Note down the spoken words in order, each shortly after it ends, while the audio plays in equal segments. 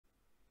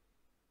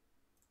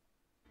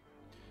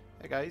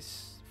Hey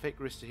guys, Fake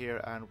Rooster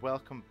here, and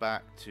welcome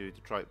back to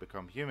Detroit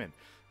Become Human.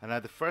 And now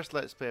the first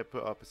Let's Play I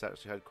put up has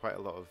actually had quite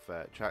a lot of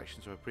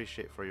traction, so I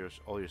appreciate for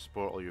all your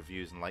support, all your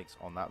views and likes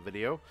on that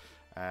video.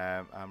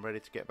 I'm ready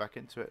to get back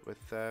into it with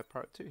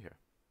part 2 here.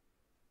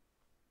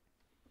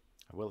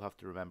 I will have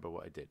to remember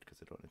what I did because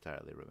I don't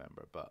entirely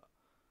remember, but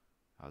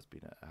it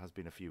has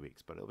been a few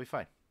weeks, but it'll be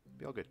fine. It'll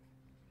be all good.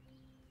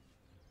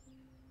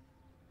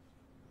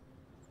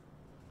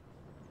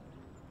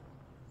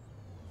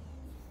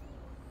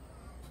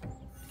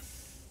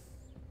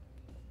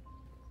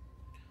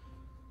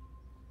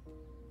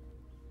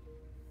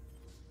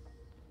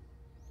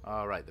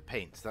 Alright, the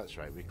paints, that's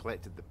right. We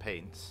collected the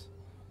paints.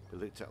 We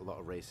looked at a lot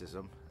of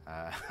racism.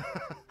 And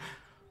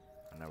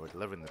now we're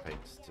delivering the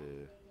paints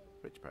to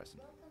rich person.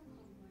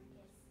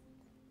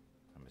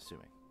 I'm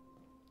assuming.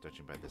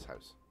 Judging by this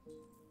house.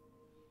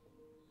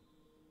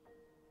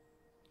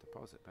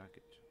 Deposit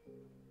package.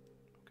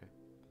 Okay.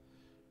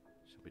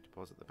 Shall we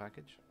deposit the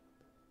package?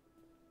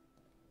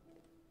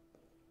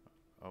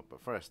 Oh,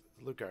 but first,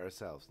 look at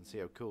ourselves and see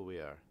how cool we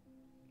are.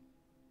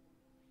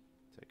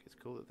 It's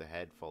cool that the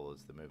head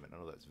follows the movement. I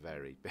know that's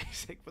very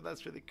basic, but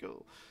that's really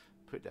cool.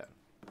 Put down.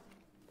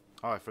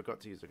 Oh, I forgot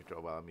to use the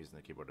control while I'm using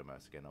the keyboard and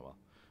mouse again. Oh well.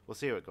 We'll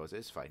see how it goes.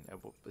 It's fine.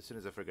 As soon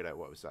as I figured out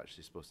what I was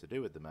actually supposed to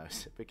do with the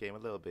mouse, it became a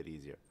little bit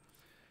easier.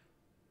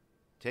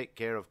 Take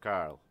care of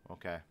Carl.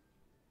 Okay.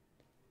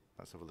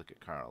 Let's have a look at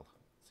Carl.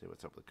 See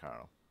what's up with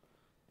Carl.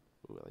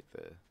 Ooh, I like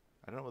the...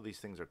 I don't know what these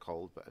things are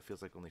called, but it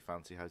feels like only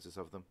fancy houses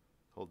have them.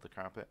 Hold the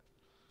carpet.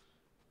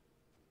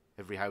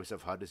 Every house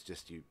I've had is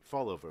just you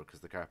fall over because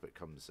the carpet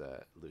comes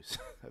loose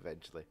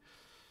eventually.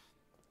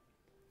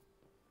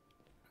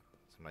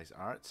 Some nice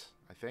art,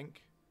 I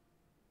think.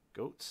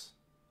 Goats.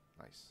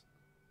 Nice.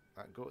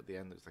 That goat at the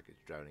end looks like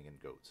it's drowning in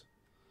goats.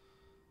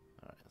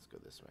 Alright, let's go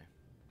this way.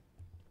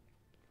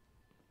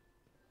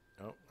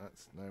 Oh,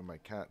 that's now my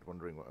cat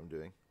wondering what I'm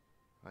doing.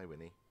 Hi,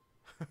 Winnie.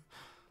 Right,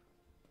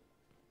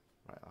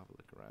 I'll have a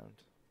look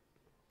around.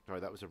 Sorry,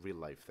 that was a real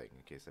life thing,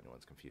 in case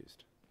anyone's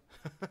confused.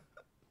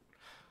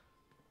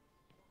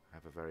 I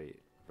have a very,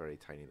 very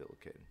tiny little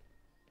kitten.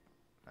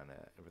 And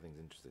everything's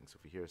interesting, so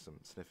if you hear some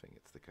sniffing,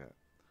 it's the cat.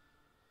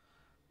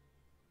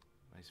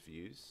 Nice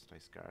views,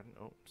 nice garden.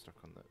 Oh, I'm stuck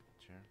on the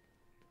chair.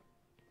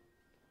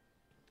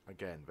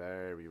 Again,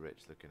 very rich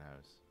looking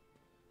house.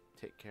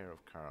 Take care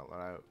of Carl.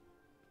 Now,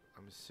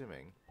 I'm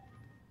assuming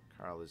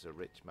Carl is a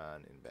rich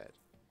man in bed.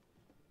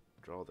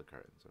 Draw the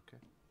curtains,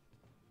 okay.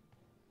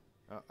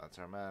 Oh, that's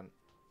our man.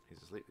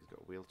 He's asleep, he's got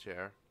a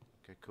wheelchair.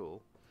 Okay,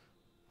 cool.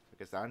 I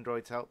guess the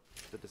androids help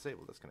the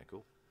disabled. That's kind of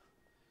cool.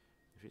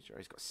 The future.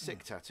 He's got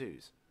sick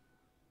tattoos.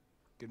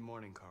 Good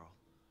morning, Carl.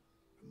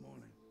 Good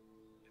morning.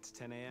 It's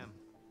 10 a.m.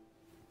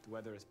 The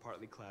weather is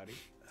partly cloudy,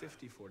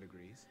 54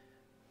 degrees,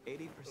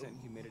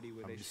 80% humidity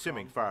with I'm a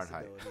assuming strong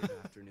Fahrenheit. possibility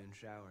of afternoon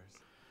showers.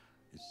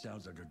 It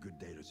sounds like a good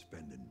day to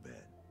spend in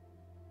bed.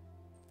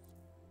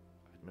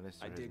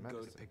 Administer I his did go to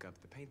medicine. pick up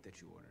the paint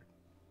that you ordered.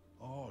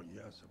 Oh,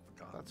 yes, I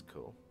forgot. That's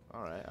cool.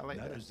 Alright, I like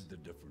That this. is the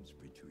difference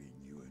between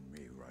you and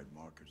me, right,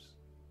 Marcus?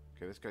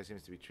 Okay, this guy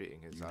seems to be treating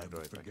his You never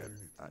android like forget an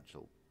anything.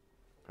 actual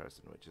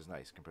person, which is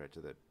nice compared to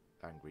the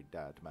angry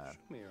dad man.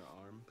 Show me your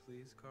arm,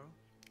 please, Carl.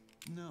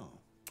 No.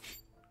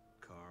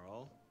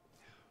 Carl.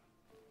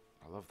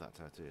 I love that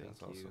tattoo. Thank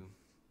That's awesome.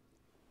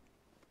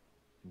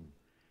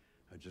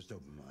 I just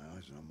opened my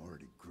eyes and I'm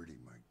already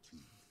gritting my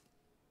teeth.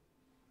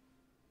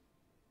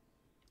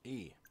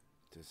 E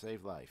to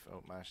save life.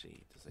 Oh, mash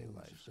E to save It's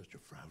life. such a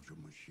fragile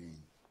machine.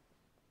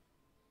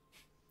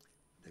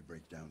 They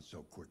break down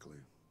so quickly.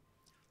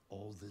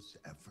 All this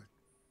effort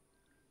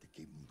to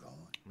keep them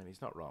going. I mean,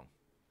 he's not wrong.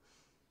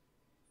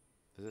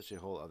 There's actually a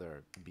whole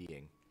other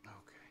being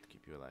Okay, to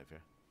keep you alive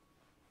here.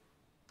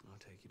 I'll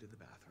take you to the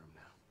bathroom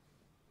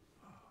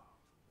now.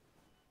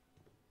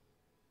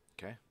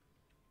 Okay.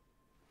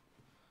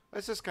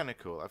 This is kind of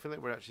cool. I feel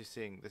like we're actually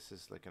seeing this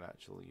is like an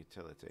actual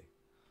utility.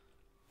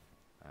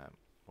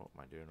 What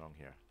am I doing wrong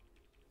here?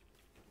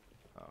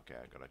 Okay,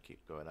 I gotta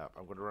keep going up.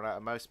 I'm gonna run out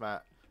of mouse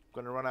mat. I'm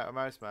gonna run out of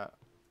mouse mat.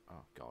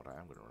 Oh god, I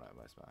am gonna run out of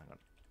mouse mat. Hang on.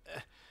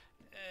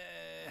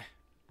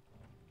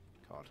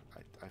 God,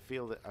 I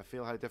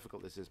feel how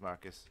difficult this is,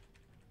 Marcus.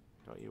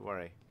 Don't you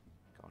worry.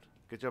 God,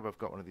 good job. I've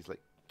got one of these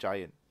like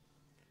giant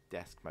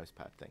desk mouse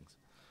pad things.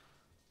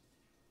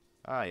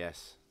 Ah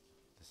yes,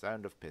 the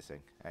sound of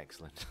pissing.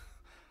 Excellent.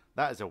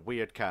 That is a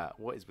weird cat.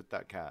 What is with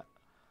that cat?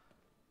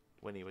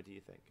 Winnie, what do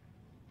you think?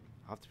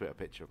 I'll have to put a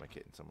picture of my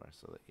kitten somewhere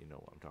so that you know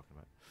what I'm talking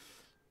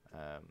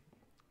about.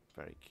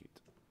 Very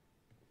cute.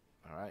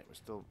 Alright,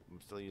 I'm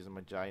still using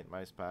my giant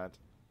mouse pad.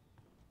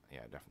 Yeah,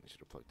 I definitely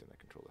should have plugged in the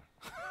controller.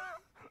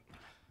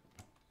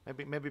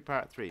 maybe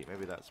part 3.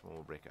 Maybe that's when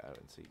we'll break it out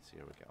and see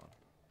how we get on.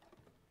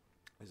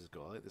 This is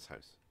cool. I like this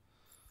house.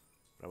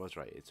 But I was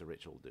right, it's a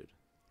rich old dude.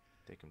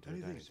 Take him to the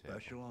Anything dining table.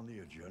 special on the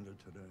agenda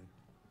today?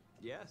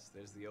 Yes,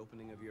 there's the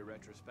opening of your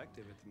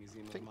retrospective at the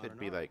Museum I of think Modern there'd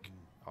be Art. like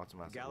The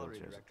automatic gallery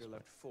wheelchairs. director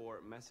left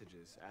 4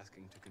 messages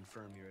asking to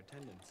confirm your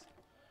attendance.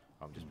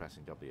 I'm just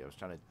pressing W. I was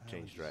trying to I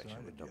change haven't direction,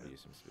 but decided W yet.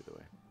 seems to be the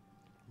way.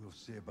 We'll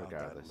see about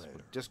Regardless, that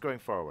later. just going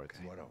forward.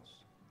 What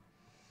else?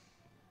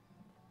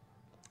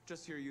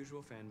 Just your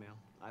usual fan mail.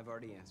 I've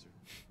already answered.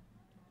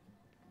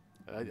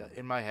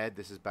 In my head,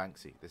 this is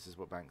Banksy. This is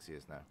what Banksy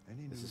is now.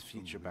 Any This is news from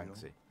future Rio?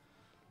 Banksy.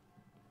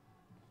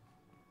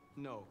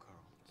 No, Carl.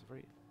 It's a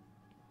very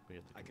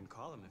weird I looking, can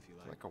call him if you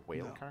like. like a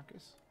whale No.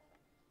 carcass.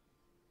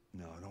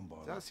 No, don't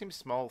bother. That seems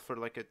small for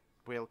like a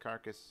whale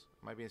carcass.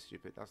 Am I being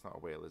stupid? That's not a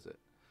whale, is it?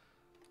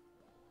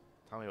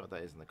 Tell me what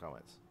that is in the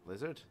comments.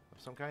 Lizard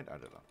of some kind? I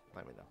don't know.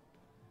 Let me know.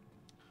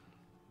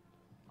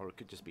 Or it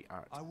could just be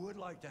art. I would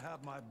like to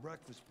have my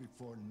breakfast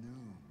before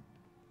noon,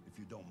 if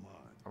you don't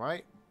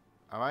mind.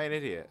 Am I an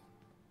idiot?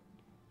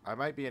 I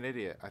might be an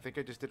idiot. I think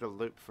I just did a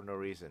loop for no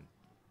reason.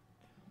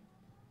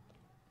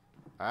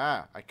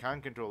 Ah, I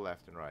can control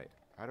left and right.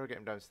 How do I get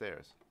him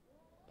downstairs?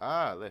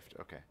 Ah, lift.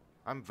 Okay.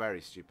 I'm very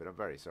stupid. I'm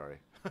very sorry.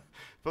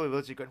 Probably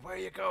loads of you going, where are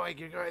you going?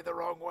 You're going the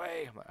wrong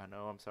way. I'm like, I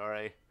know, I'm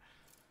sorry.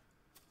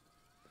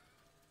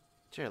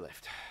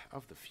 Chairlift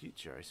of the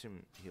future. I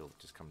assume he'll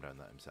just come down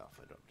that himself.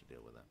 I don't have to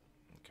deal with it.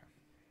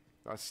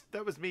 Okay.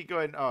 That was me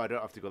going, oh, I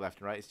don't have to go left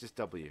and right. It's just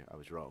W. I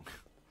was wrong.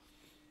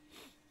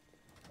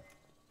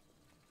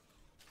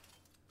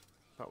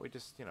 But we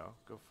just, you know,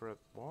 go for a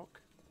walk.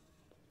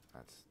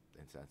 That's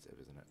insensitive,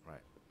 isn't it?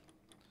 Right.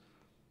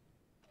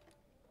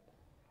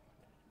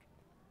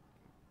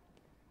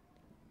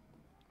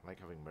 I like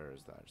having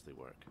mirrors that actually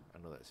work. I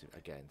know that,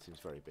 again, seems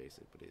very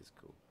basic, but it is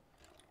cool.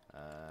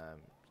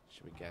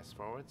 Should we guess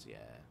forwards? Yeah.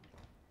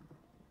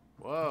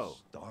 Whoa!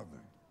 Starving.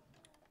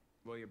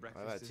 Well, your What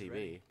breakfast about is TV?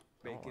 ready.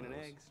 I want Bacon one and of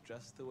those. eggs,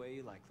 just the way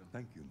you like them.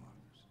 Thank you,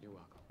 Marcus. You're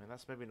welcome. I mean,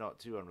 that's maybe not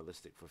too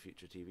unrealistic for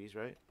future TVs,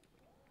 right?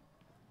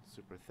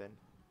 Super thin.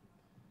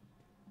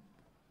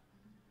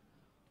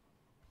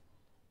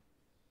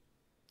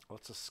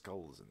 Lots of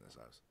skulls in this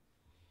house.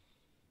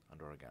 And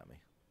origami.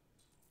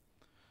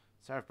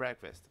 Serve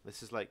breakfast.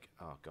 This is like...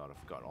 Oh god, I've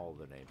forgotten all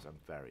the names. I'm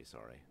very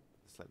sorry.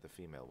 It's like the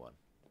female one.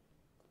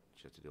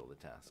 She has to do all the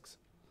tasks.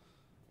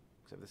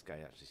 Except this guy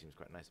actually seems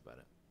quite nice about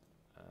it.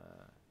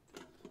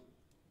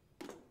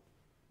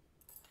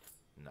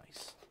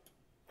 Nice.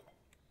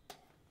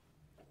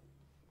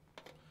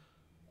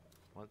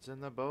 What's in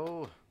the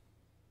bowl?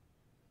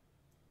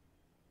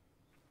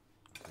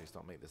 Please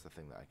don't make this a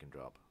thing that I can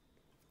drop.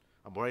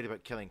 I'm worried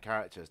about killing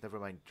characters. Never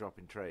mind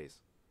dropping trays.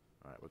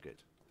 Alright, we're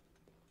good.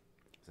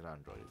 It's an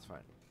android. It's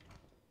fine.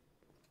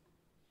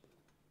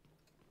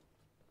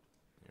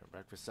 Your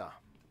breakfast, sir.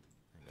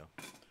 There you go.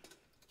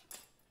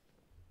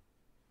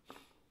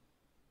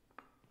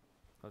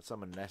 That's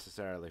some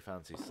unnecessarily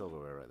fancy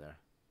silverware right there.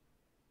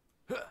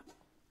 Huh!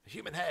 A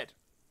human head!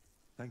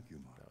 Thank you,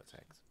 No, Marcus. it's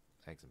eggs.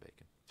 Eggs and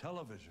bacon.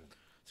 Television.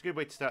 It's a good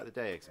way to start the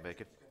day, eggs and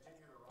bacon.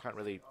 Can't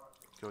really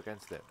go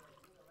against it.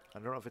 I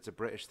don't know if it's a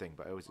British thing,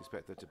 but I always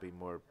expect there to be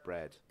more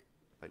bread.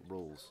 Like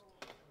rolls.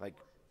 Like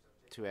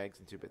 2 eggs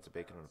and 2 bits of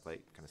bacon on a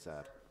plate. Kind of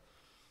sad.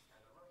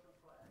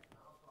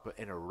 But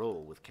in a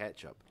roll with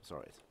ketchup.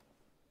 Sorry.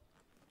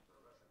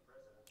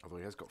 Although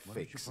he has got Why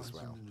don't you fakes find as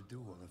well. something to do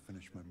while I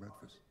finish my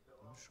breakfast?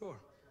 Sure.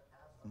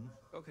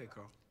 Okay,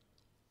 Carl.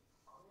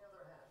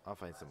 I'll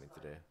find something to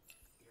do.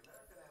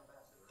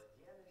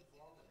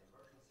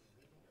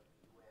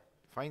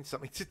 Find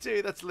something to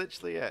do, that's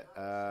literally it.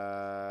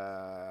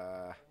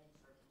 I'm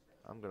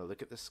going to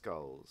look at the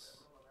skulls.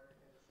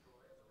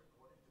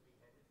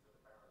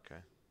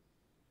 Okay.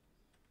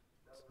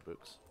 Some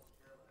books.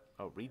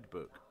 Oh, read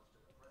book.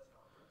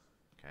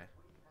 Okay,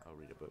 I'll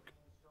read a book.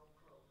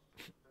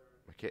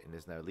 My kitten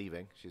is now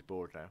leaving. She's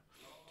bored now.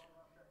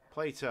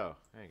 Plato.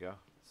 There you go.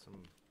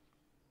 Some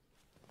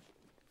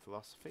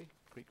philosophy?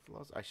 Greek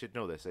philosophy? I should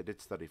know this. I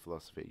did study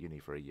philosophy at uni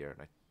for a year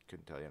and I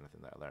couldn't tell you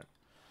anything that I learned.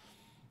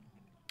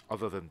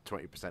 Other than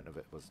 20% of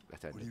it was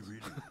What are attendance. you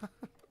reading?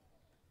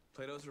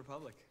 Plato's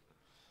Republic.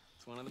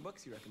 It's one of the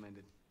books you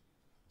recommended.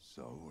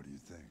 So, what do you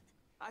think?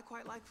 I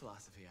quite like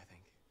philosophy, I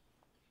think.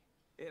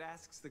 It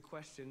asks the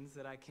questions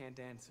that I can't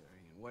answer.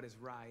 You know, what is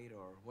right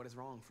or what is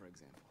wrong, for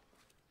example.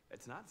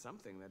 It's not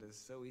something that is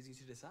so easy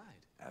to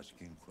decide.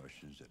 Asking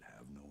questions that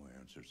have no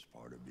answers is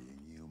part of being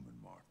human,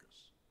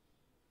 Marcus.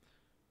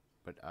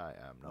 But I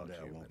am One not day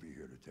I human. won't be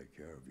here to take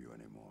care of you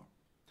anymore.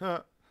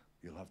 Huh.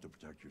 You'll have to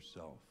protect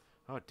yourself.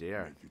 Oh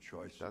dear. Make your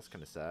choices. That's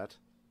kind of sad.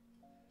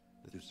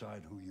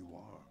 Decide who you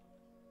are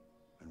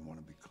and want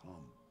to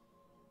become.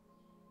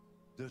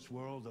 This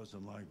world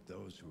doesn't like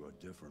those who are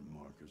different,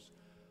 Marcus.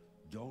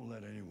 Don't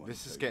let anyone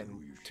This is tell you who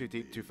getting you too should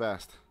deep be. too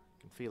fast.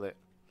 I can feel it.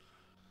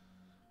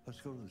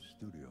 Let's go to the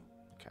studio.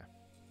 Okay.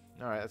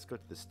 Alright, let's go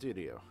to the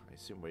studio. I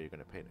assume where you're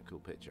going to paint a cool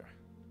picture.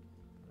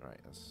 Alright,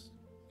 let's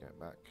get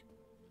back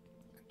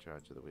in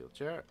charge of the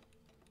wheelchair.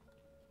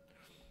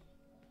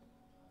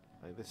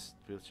 Like this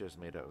wheelchair is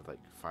made out of like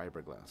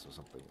fiberglass or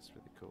something. It's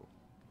really cool.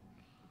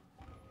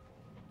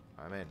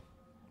 I'm in.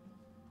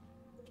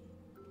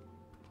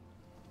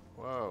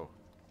 Whoa.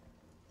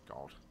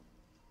 God.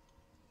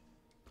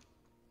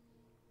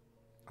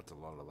 That's a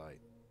lot of light.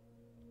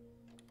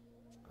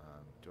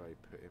 Do I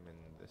put him in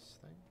this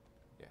thing?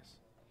 Yes.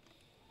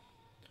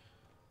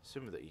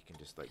 Assuming that he can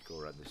just like go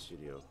around the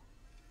studio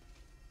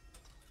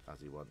as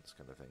he wants,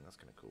 kind of thing. That's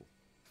kind of cool.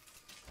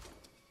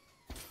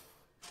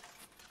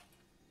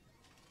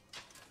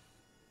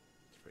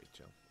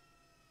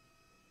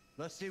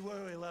 Let's see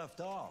where we left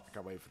off. I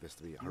can't wait for this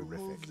to be You horrific.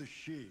 move the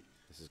sheet.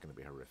 This is going to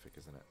be horrific,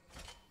 isn't it?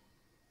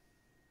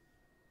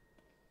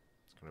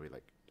 It's going to be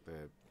like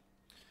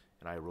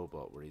an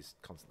iRobot where he's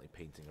constantly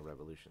painting a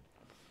revolution.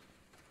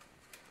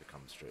 If it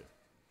comes true.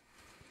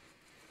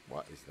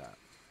 What is that?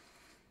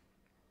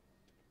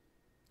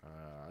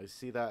 I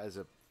see that as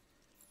a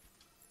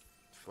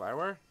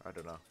flower? I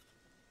don't know.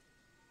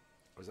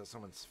 Or is that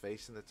someone's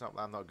face in the top?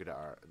 I'm not good at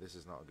art. This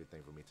is not a good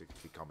thing for me to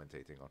be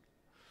commentating on.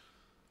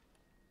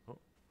 Oh,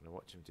 I'm going to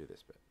watch him do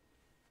this bit.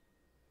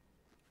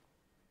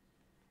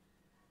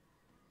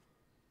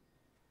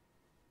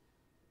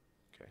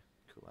 Okay,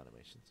 cool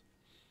animations.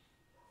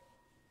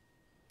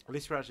 At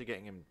least we're actually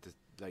getting him to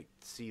like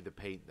see the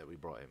paint that we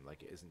brought him.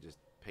 Like, it isn't just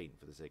paint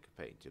for the sake of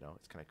paint, you know?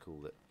 It's kind of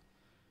cool that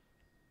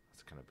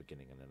that's kind of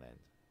beginning and an end.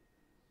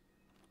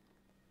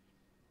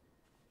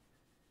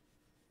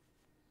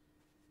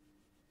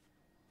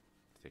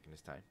 Taking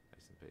his time,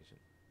 nice and patient.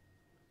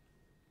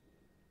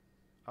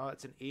 Oh,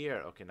 it's an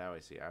ear. Okay, now I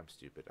see. I'm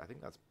stupid. I think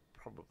that's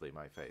probably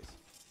my face,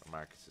 or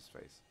Marcus's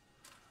face.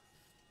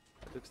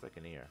 It looks like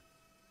an ear.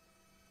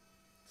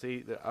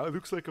 See, oh, it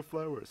looks like a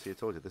flower. See, I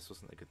told you this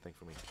wasn't a good thing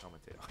for me to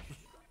commentate on.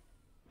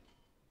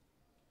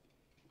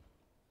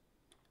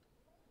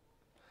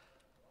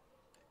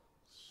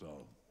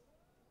 So,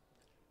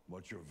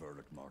 what's your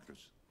verdict,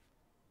 Marcus?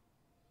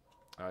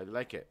 I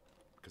like it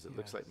because it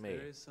looks like me.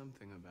 There is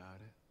something about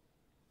it.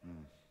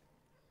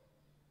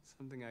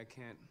 Something I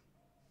can't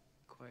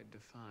quite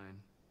define.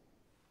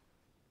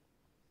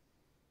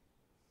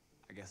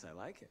 I guess I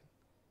like it.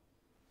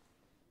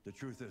 The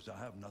truth is, I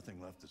have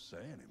nothing left to say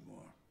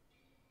anymore.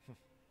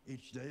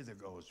 Each day that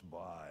goes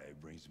by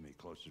brings me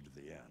closer to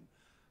the end.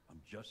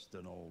 I'm just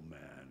an old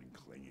man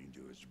clinging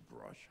to his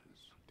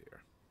brushes. Oh dear.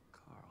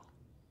 Carl.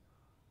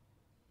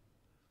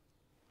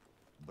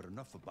 But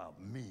enough about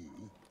me.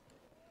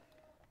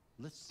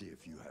 Let's see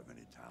if you have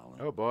any talent.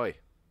 Oh boy.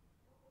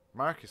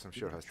 Marcus, I'm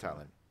sure, Give it a has try.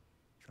 talent.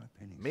 Try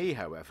painting Me,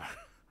 however.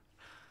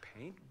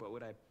 Paint? What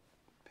would I...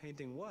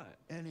 Painting what?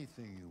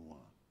 anything you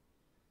want.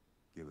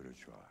 Give it a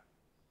try.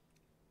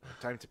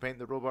 Time to paint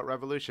the robot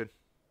revolution.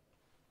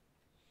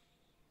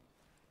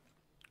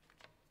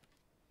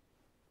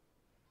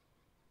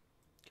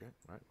 Okay,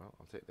 right, well,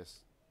 I'll take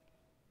this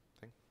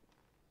thing.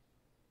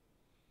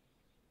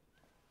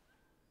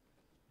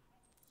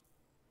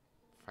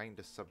 Find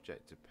a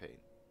subject to paint.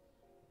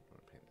 I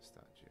want to paint the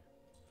statue.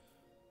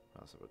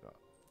 What else have I got?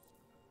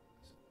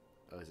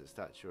 Is it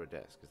statue or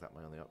desk? Is that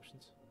my only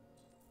options?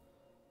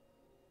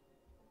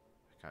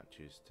 I can't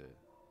choose to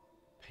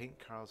paint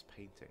Carl's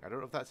painting. I don't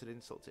know if that's an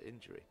insult to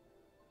injury.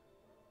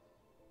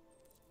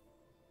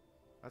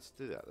 Let's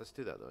do that. Let's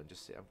do that though, and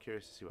just see. I'm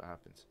curious to see what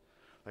happens.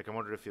 Like, I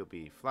wonder if he'll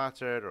be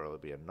flattered or he'll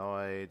be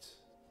annoyed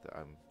that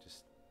I'm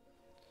just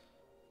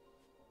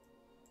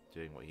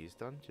doing what he's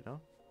done. Do you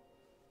know?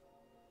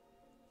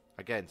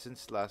 Again,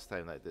 since last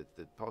time, like the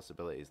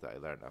possibilities that I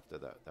learned after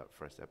that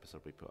first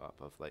episode we put up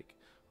of like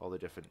all the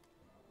different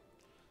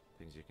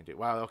things you can do.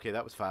 Wow. Okay,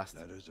 that was fast.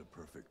 That is a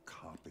perfect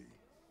copy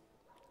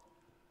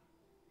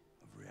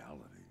of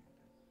reality.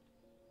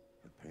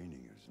 The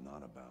painting is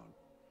not about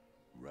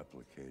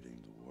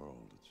replicating the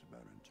world. It's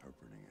about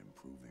interpreting,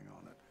 improving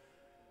on it,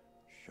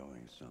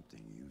 showing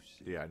something you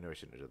see. Yeah, I know I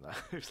shouldn't have done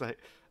that. It's like,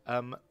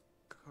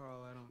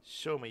 Carl, I don't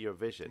show me your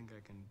vision. think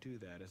I can do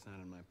that. It's not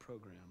in my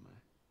program.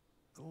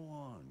 Go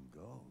on,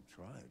 go.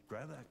 Try it.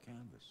 Grab that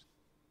canvas.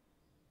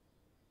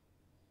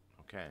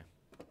 Okay.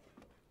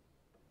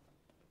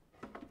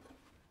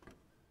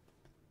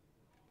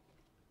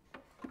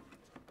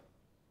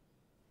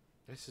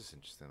 This is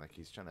interesting. Like,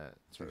 he's trying to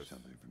sort Do of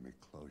something for me.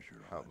 Close your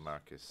help eyes.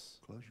 Marcus,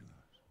 Close your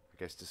eyes. I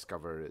guess,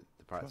 discover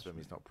the parts Trust of him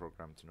me. he's not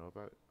programmed to know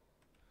about.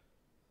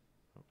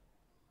 Oh,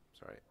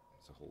 sorry.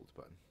 It's a hold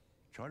button.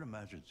 Try to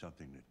imagine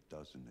something that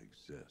doesn't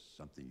exist,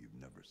 something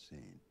you've never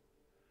seen.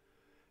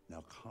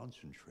 Now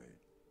concentrate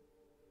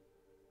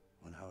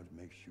on how it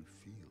makes you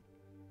feel.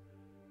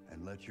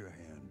 And let your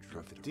hand God,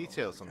 drift the across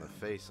details on the canvas.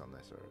 face on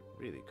this are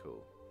really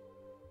cool.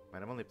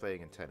 Man, I'm only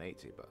playing in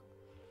 1080, but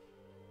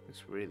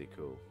it's really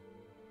cool.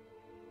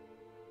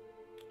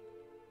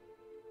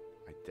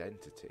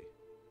 Identity.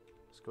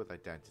 Let's go with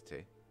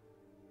identity.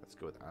 Let's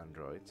go with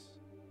androids.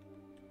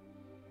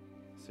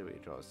 See what he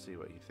draws. See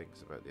what he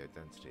thinks about the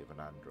identity of an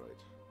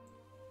android.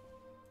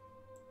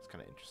 It's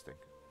kind of interesting.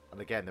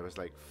 And again, there was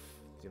like,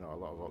 you know, a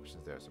lot of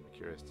options there, so I'm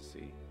curious to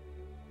see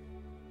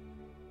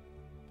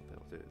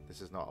what they'll do.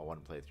 This is not a one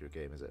playthrough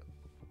game, is it?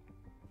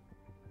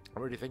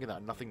 I'm already thinking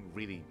that nothing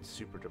really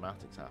super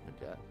dramatic's happened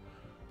yet.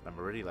 And I'm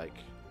already like,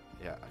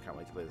 yeah, I can't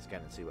wait to play this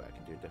again and see what I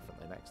can do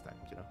differently next time,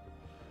 you know?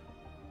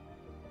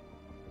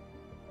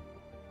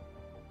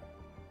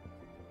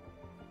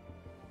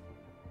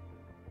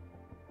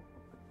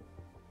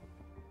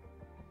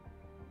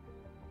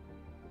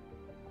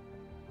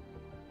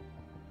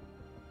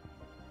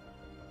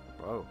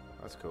 Whoa,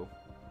 that's cool.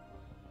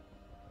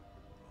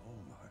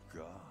 Oh my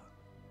God.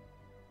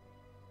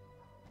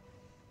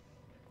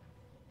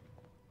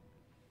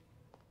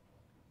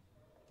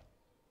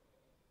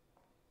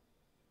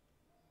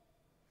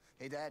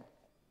 Hey, Dad.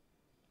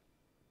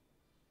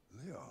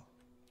 Leo,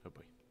 Oh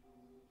boy.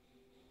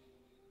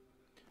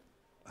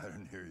 I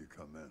didn't hear you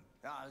come in.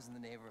 Oh, I was in the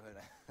neighborhood.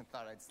 I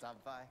thought I'd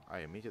stop by. I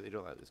immediately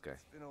don't like this guy.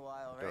 It's been a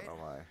while, I right? don't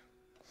know why.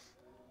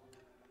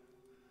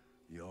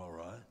 You all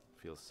right?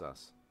 Feels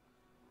sus.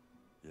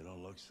 You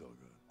don't look so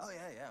good. Oh,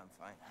 yeah, I'm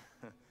fine.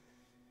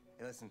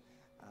 Hey, listen,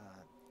 I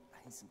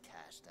need some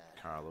cash,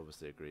 Dad. Carl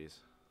obviously agrees.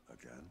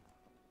 Again?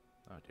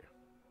 Oh dear.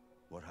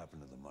 What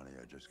happened to the money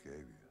I just gave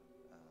you?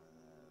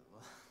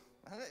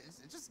 Well,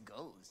 it just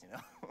goes, you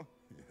know?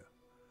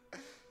 Yeah.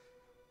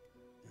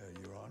 Yeah,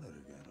 you're on it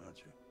again, aren't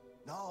you?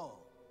 No,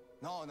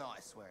 I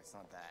swear it's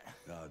not that.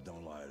 No,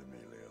 don't lie to me,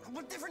 Leo.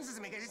 What difference does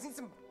it make? I just need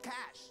some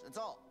cash, that's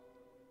all.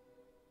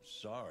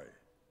 Sorry.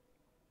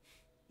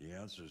 The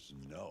answer's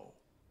no.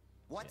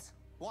 What?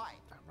 Why?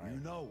 Damn right. You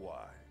know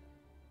why.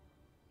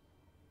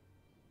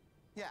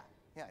 Yeah,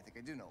 I think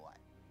I do know why.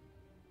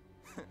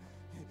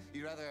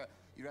 you'd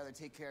rather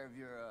take care of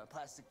your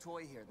plastic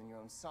toy here than your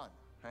own son,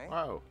 right?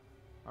 Wow.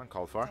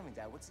 Uncalled for. Tell me,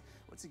 Dad, what's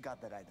he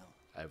got that I don't?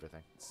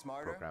 Everything.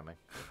 Smarter? Programming.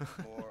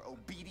 More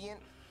obedient?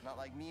 Not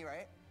like me,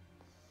 right?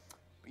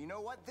 But you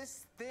know what?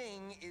 This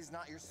thing is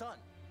not your son.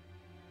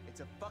 It's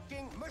a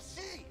fucking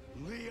machine!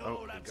 Leo,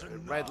 Oh, that's got a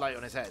enough. red light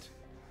on his head.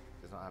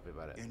 He's not happy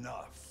about it.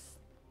 Enough.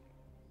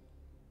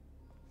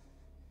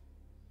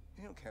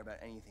 You don't care about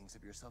anything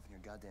except yourself and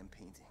your goddamn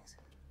paintings.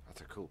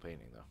 That's a cool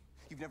painting, though.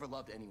 You've never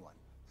loved anyone.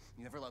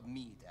 You never loved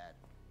me, Dad.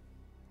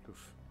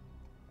 Oof.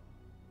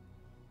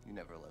 You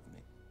never loved me.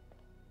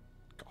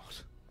 God.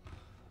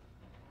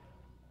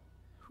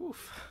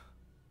 Oof.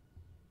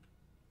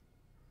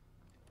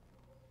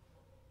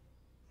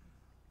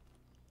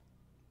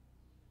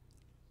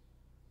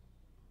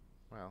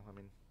 Well, I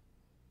mean,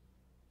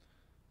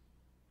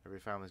 every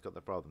family's got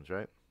their problems,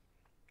 right?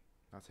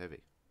 That's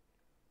heavy.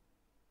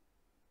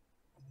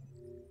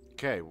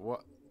 Okay,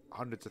 what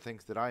hundreds of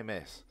things did I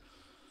miss?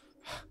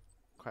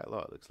 Quite a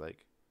lot, it looks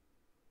like.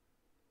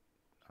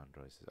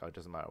 Androids. Oh, it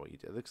doesn't matter what you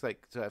do. It looks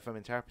like, so if I'm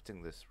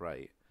interpreting this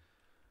right,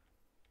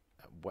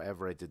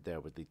 whatever I did there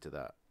would lead to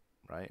that,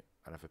 right?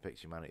 And if I picked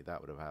humanity, that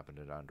would have happened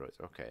in androids.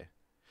 Okay.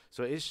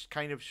 So it is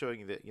kind of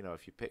showing that, you know,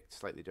 if you picked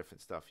slightly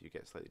different stuff, you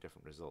get slightly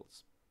different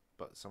results.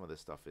 But some of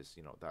this stuff is,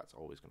 you know, that's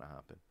always going to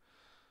happen.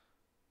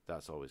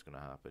 That's always going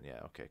to happen.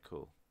 Yeah, okay,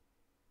 cool.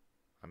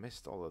 I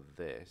missed all of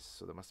this,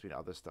 so there must have been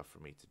other stuff for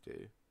me to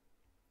do.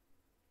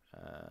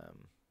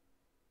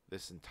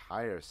 This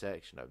entire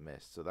section I've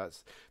missed. So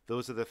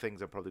those are the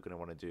things I'm probably going to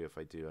want to do if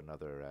I do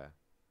another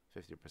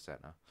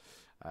 50% now.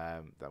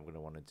 That I'm going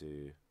to want to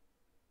do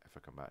if I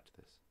come back to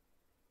this.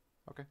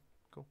 Okay,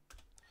 cool.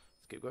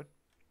 Let's keep going.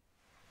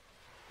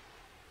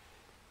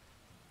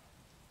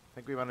 I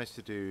think we managed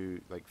to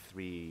do like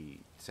 3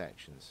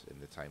 sections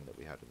in the time that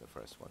we had in the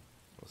first one.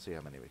 We'll see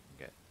how many we can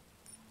get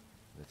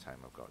in the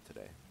time I've got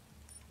today.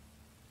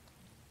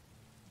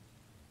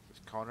 Is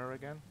this Connor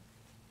again?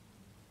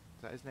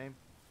 Is that his name?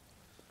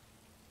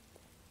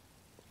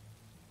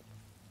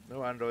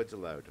 No androids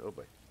allowed. Oh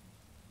boy.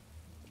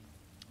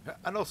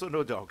 And also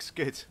no dogs.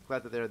 Good.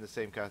 Glad that they're in the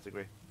same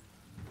category.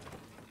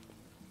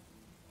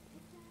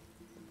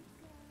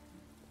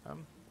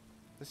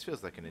 This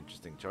feels like an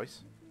interesting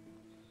choice.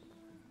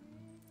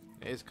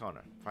 It is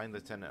Connor. Find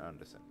Lieutenant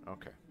Anderson.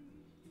 Okay.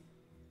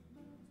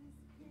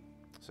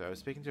 So I was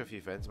speaking to a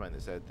few friends of mine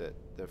that said that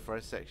the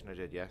first section I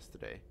did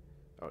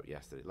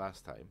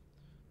last time,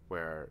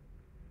 where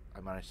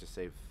I managed to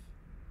save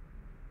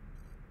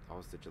the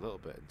hostage a little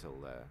bit until,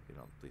 you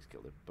know, police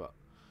killed him, but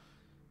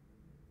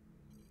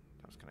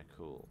that was kind of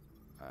cool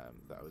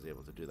that I was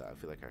able to do that. I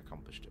feel like I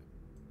accomplished it.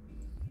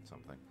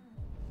 Something.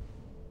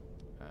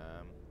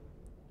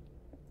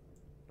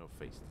 No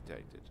face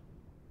detected.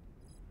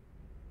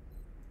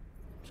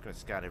 I'm just going to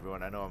scan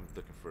everyone. I know I'm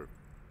looking for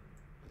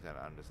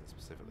Lieutenant Anderson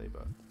specifically,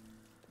 but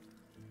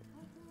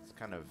it's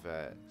kind of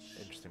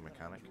interesting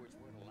mechanic.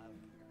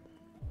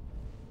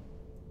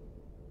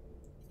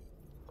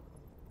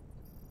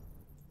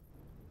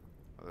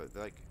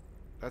 Like,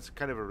 that's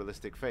kind of a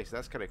realistic face.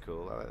 That's kind of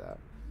cool. I like that.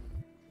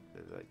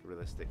 They're like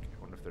realistic.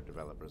 I wonder if they're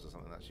developers or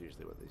something. That's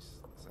usually what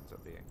this ends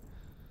up being.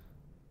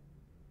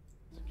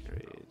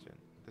 Security agent.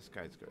 This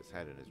guy's got his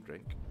head in his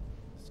drink.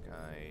 This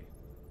guy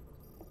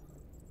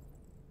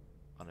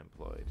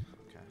unemployed.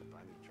 Okay.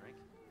 Buy me a drink.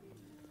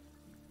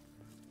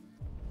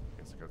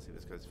 Guess I can't see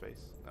this guy's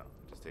face. No,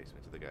 it just takes me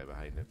to the guy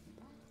behind him.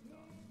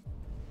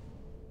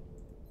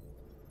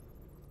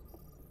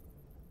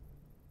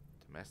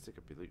 Domestic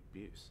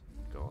abuse.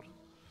 God.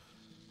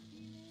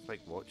 It's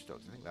like Watch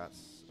Dogs. I think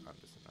that's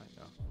Anderson right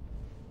now.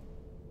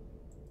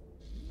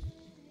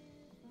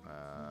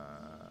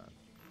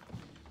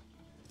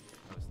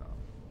 No, it's not.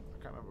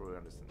 I can't remember who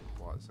Anderson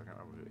was. I can't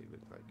remember who he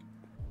looked like.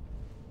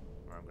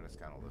 Or I'm going to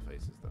scan all the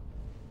faces though.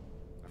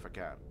 If I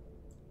can.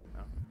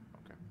 No?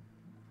 Okay.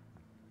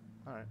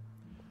 Alright.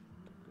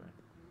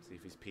 See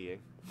if he's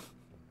peeing.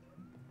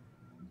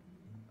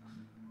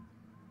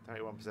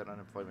 31%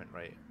 unemployment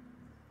rate.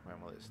 When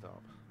will it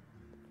stop?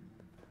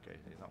 Okay,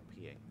 he's not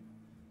peeing.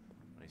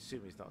 I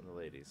assume he's not in the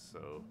ladies,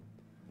 so...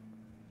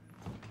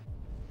 I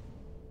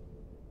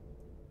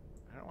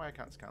don't know why I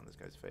can't scan this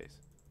guy's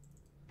face.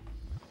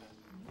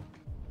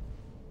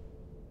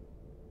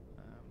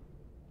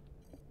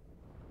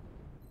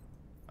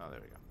 Oh, there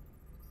we go.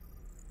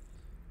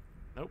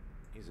 Nope.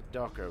 He's a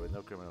docker with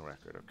no criminal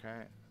record,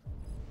 okay.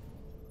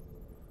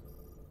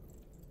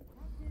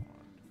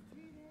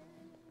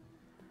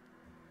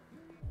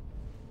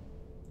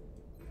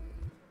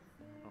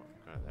 Oh,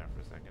 got it there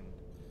for a second.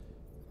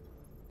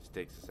 Just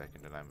takes a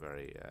second and I'm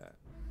very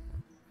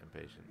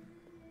impatient.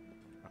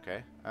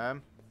 Okay, who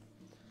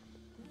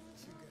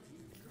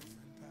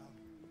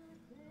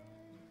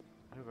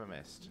have I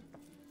missed?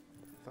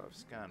 I thought I've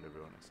scanned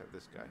everyone except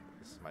this guy.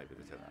 This might be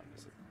Lieutenant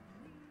Anderson.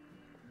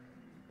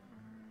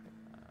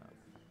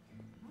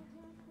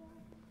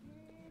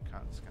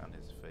 Can't scan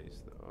his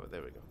face though. Oh,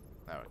 there we go.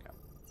 Now I can.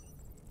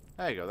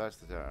 There you go,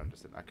 that's Lieutenant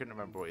Anderson. I couldn't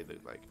remember what he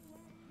looked like.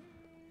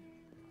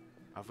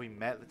 Have we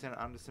met Lieutenant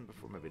Anderson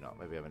before? Maybe not.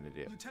 Maybe I'm an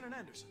idiot. Lieutenant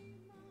Anderson,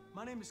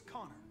 my name is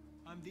Connor.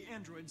 I'm the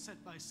android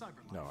sent by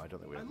Cyberlife. No, I don't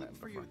think we have met him looked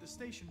for you before. at the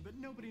station, but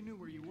nobody knew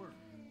where you were.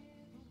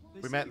 They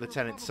We said met you were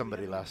Lieutenant probably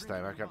somebody having a last drink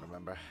time. I with can't your mom.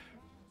 remember.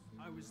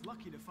 I was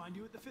lucky to find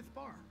you at the 5th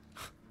bar.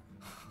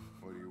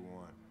 What do you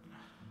want?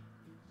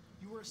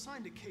 You were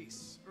assigned a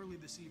case early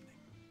this evening.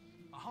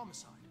 A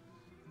homicide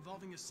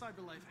involving a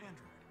Cyberlife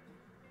android.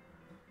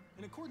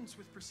 In accordance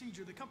with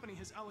procedure, the company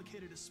has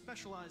allocated a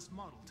specialized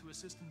model to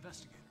assist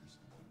investigators.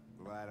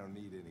 Well, I don't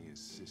need any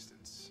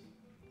assistance.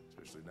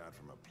 Especially not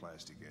from a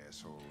plastic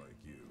asshole like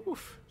you.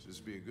 Oof.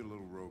 Just be a good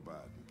little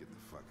robot and get the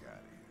fuck out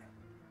of here.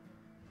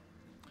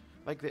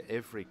 Like that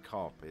every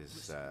cop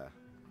is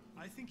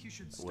I think you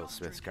should stop Will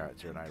Smith's drinking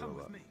character in and come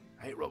iRobot. with me.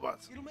 I hate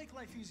robots. It'll make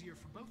life easier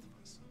for both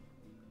of us.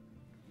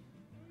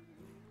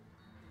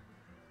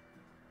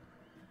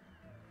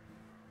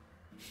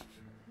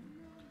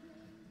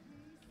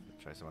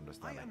 Try some I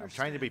understanding. I'm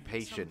trying to be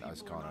understand that some patient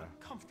as people are Connor, not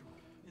comfortable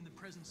in the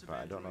presence of but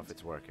I don't know if androids,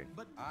 it's working.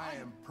 But I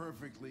am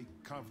perfectly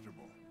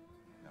comfortable.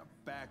 Now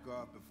back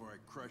off before I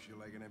crush you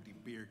like an empty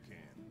beer can.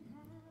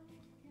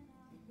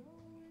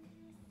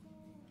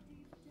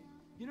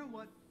 You know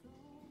what?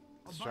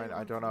 I'll Just buy trying. you I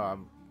one don't for know. one.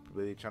 I'm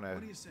really trying What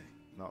do to you say?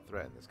 not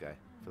threaten this guy.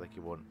 I feel like he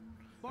won't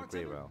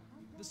agree Bartender, well.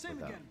 the same with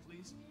that. again,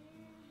 please.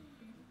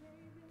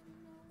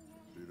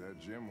 Do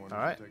that, Jim. One All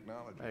right.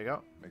 technology. There you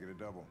go. Make it a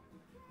double.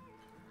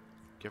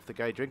 Give the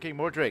guy drinking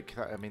more drink.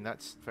 I mean,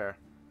 that's fair.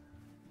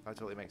 That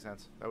totally makes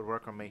sense. That would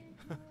work on me.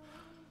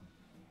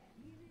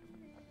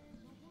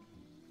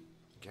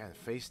 Again,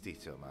 face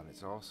detail, man.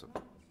 It's awesome.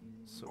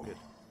 So good.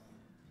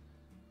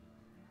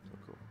 So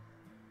cool.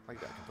 I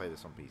like that I can play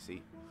this on PC.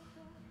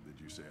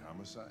 Did you say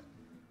homicide?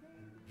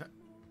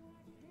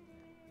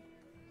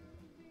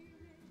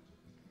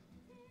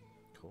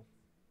 Cool.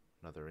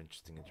 Another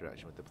interesting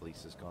interaction with the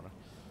police is Connor.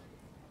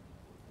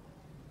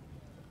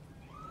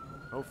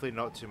 Hopefully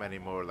not too many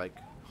more, like,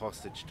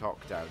 hostage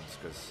talk downs,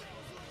 because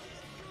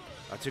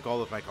I took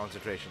all of my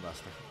concentration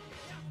last time.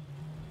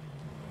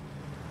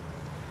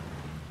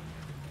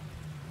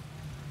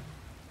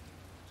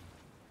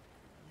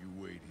 You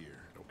wait here.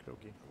 Okie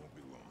dokie. I won't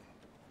be long.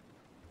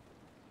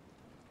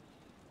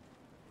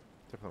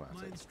 Diplomat.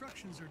 My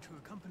instructions are to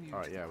accompany you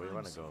Alright, to yeah, the we crime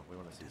want to scene, go. We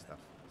want to see Lieutenant.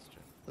 stuff. That's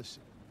true.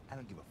 Listen, I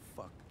don't give a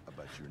fuck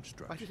about your Why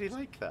instructions. did he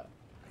like that?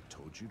 I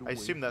told you to I wait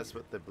assume that's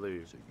here. what the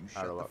blue So you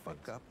shut arrow the up fuck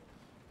means. up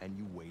and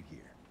you wait here.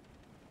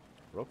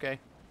 Okay.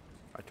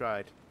 I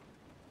tried.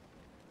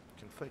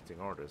 Conflicting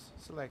orders.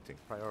 Selecting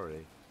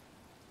priority.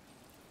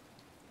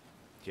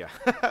 Yeah.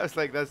 I was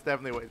like, that's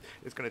definitely what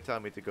it's going to tell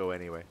me to go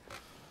anyway.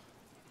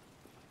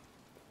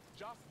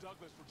 Josh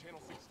Douglas for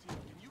Channel 16.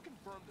 Can you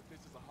confirm that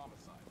this is a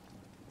homicide?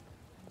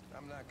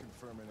 I'm not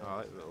confirming Oh, I like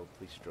anything. the little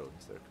police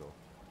drones. They're cool.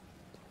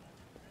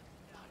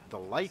 The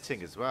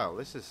lighting as well.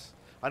 This is...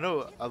 I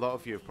know a lot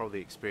of you have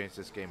probably experienced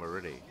this game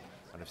already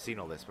and have seen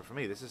all this, but for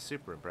me, this is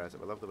super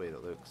impressive. I love the way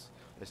it looks.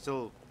 It's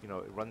still, you know,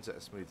 it runs at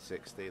a smooth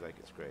 60, like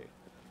it's great.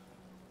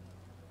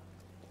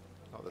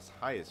 Not the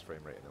highest frame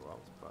rate in the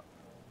world, but...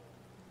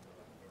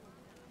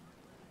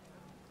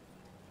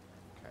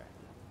 Okay.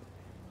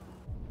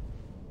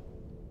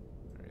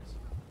 There he is.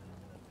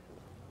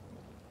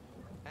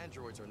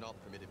 Androids are not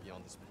permitted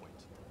beyond this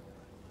point.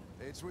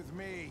 It's with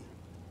me.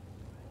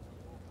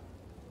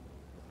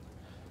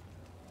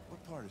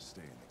 What part of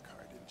staying in the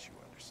car didn't you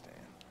understand?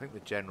 I think the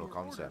general Your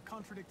order concept.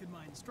 contradicted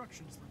my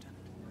instructions, Lieutenant.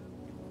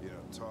 You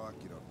don't talk,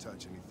 you don't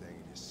touch anything,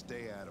 you just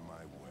stay out of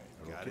my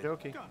way. Got Okie it?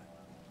 dokie. Got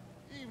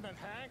it. Evening,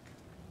 Hank.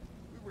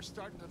 We were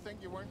starting to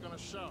think you weren't going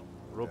to show.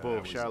 Robo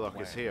That was the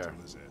Sherlock is plan here.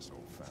 until this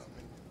asshole found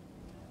me.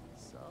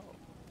 So,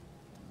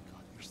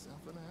 got yourself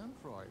an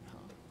android,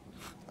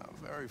 huh? Oh,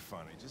 very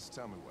funny. Just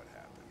tell me what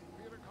happened.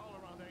 We had a call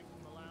around 8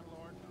 from the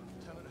landlord.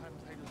 Lieutenant hadn't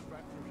paid his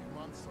rent for a few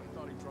months, so he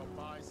thought he'd drop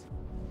by.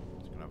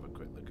 Just gonna have a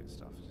quick look at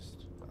stuff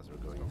just as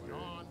we're going What's through.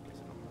 going on? in case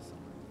I don't miss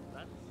something.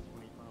 That's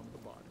when he found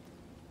the body.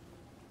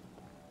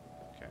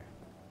 Okay.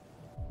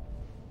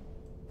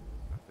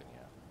 Nothing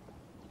yet.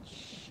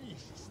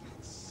 Jesus,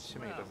 that's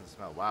Assuming it doesn't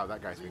smell. Wow,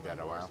 that guy's been dead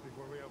a while.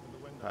 Before we opened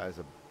the window. That is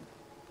a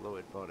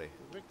bloated body.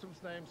 The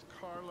victim's name's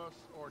Carlos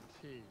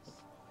Ortiz.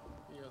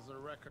 He has a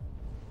record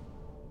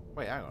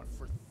Wait, hang on.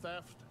 for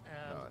theft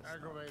and No, it's not.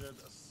 aggravated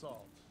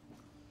assault.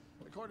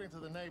 According to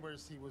the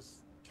neighbors, he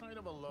was kind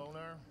of a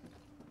loner.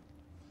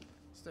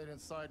 Stayed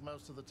inside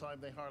most of the time.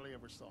 They hardly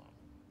ever saw him.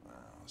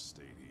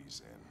 stayed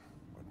easy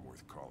in. Wasn't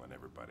worth calling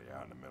everybody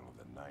out in the middle of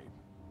the night.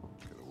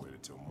 Could have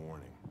waited till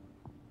morning.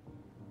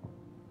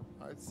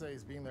 I'd say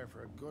he's been there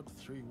for a good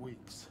 3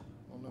 weeks.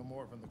 We'll know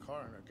more when the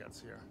coroner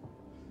gets here.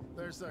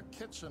 There's a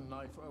kitchen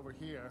knife over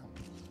here.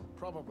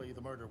 Probably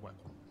the murder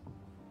weapon.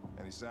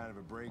 Any sign of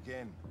a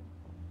break-in?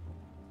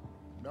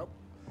 Nope.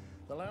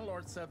 The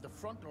landlord said the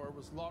front door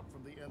was locked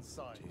from the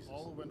inside. Jesus.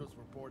 All the windows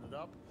were boarded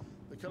up.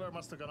 The killer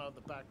must have gone out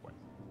the back way.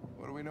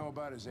 What do we know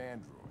about his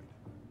android?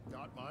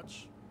 Not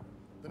much.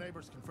 The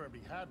neighbors confirmed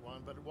he had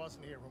one, but it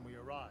wasn't here when we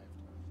arrived.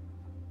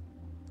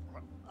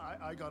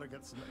 I gotta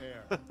get some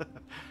air.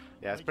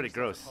 Yeah, it's Make pretty yourself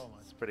gross. at home.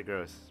 It's pretty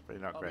gross. It's pretty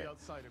not I'll great. be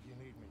outside if you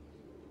need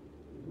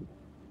me.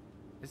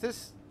 Is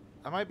this...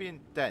 Am I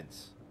being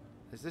dense?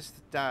 Is this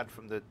the dad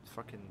from the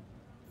fucking...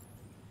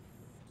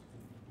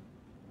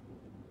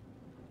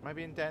 Am I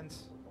being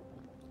dense?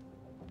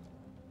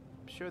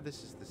 I'm sure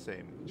this is the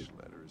same. Each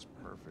letter is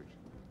perfect.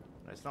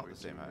 No, it's not the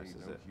same house,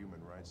 is no it?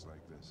 human rights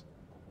like this. Is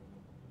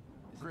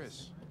it Chris.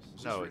 the same house? is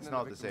this No, written it's in the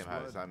not the same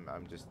victim's house. blood?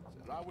 I'm just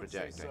I would say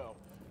projecting. so.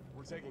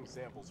 We're taking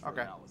samples for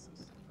Okay.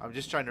 analysis. I'm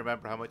just trying to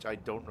remember how much I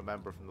don't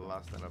remember from the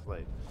last time I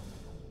played.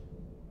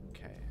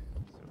 Okay,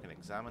 so we can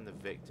examine the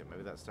victim.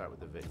 Maybe let's start with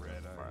the victim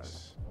Red first.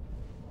 Ice.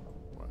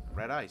 What?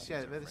 Red Ice,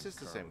 yeah, He's a this is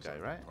the friend same guy,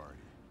 Carlos right? at the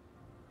party.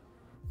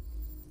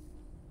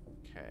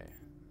 Okay,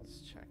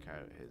 let's check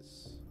out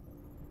his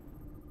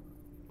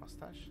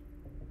mustache.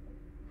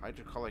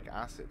 Hydrochloric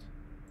acid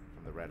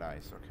from the Red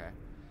Ice, okay.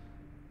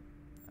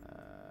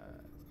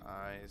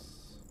 Eyes.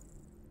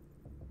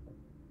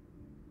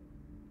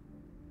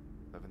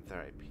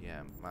 11:30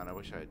 p.m. Man, I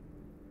wish I had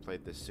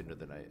played this sooner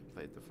than I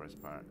played the first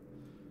part.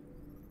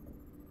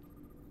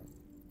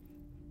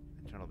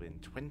 Internal being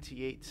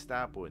 28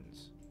 stab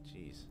wounds.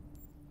 Jeez.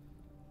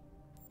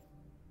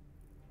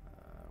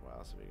 What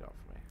else have we got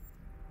for me?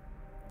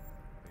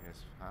 I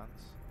guess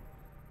hands.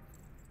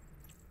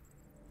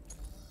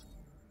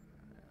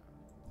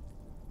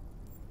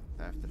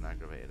 Theft and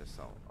aggravated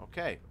assault.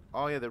 Okay.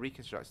 Oh yeah, the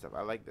reconstruct stuff.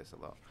 I like this a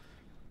lot.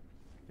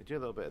 They do a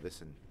little bit of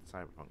this in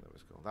Cyberpunk. That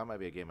was cool. That might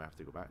be a game I have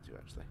to go back to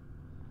actually.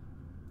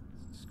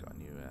 It's just got a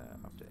new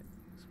update.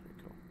 It's pretty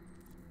cool.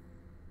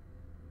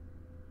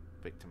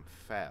 Victim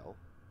fell.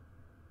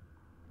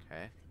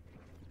 Okay.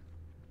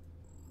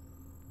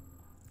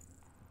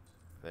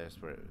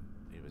 There's where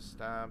he was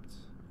stabbed.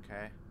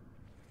 Okay.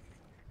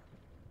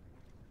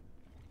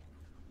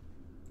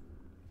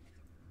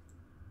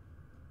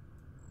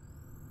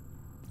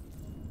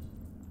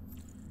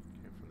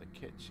 Came from the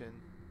kitchen.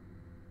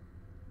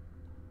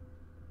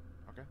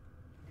 Okay.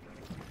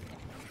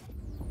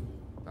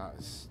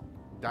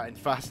 That in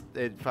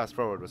fast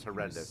forward was He was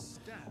horrendous.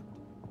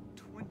 stabbed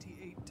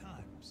 28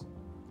 times.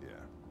 Yeah.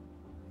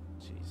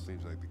 Jeez.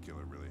 Seems like the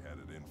killer really had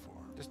it in for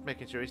him. Just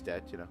making sure he's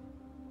dead, you know.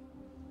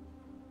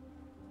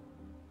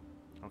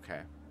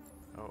 Okay.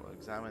 Oh,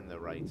 examine the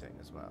writing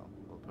as well.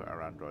 We'll put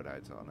our Android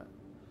eyes on it.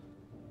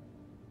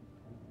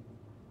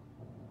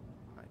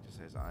 It just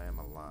says, I am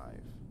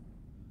alive.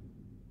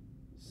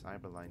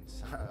 Cyberline.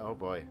 Oh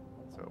boy.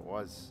 So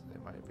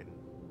it might have been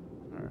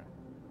her.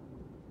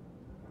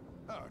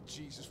 Oh,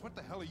 Jesus, what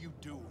the hell are you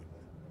doing?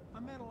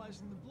 I'm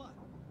analyzing the blood.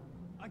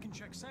 I can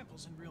check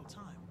samples in real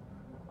time.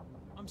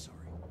 I'm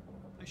sorry.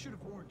 I should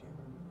have warned you.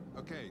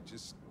 Okay,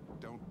 just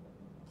don't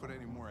put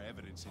any more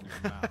evidence in your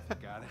mouth,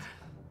 got it?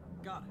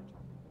 Got it.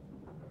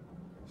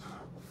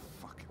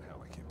 Fucking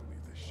hell, I can't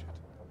believe this shit.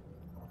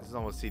 This is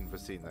almost scene for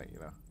scene, like, you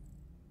know.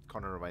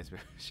 Connor reminds me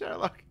of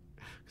Sherlock.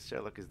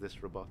 Sherlock is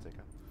this robotic,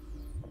 huh?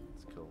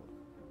 It's cool.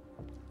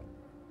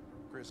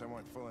 Chris, I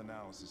want full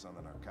analysis on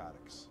the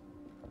narcotics.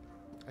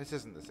 This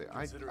isn't the same.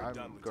 Consider it I'm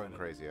done, going Lieutenant.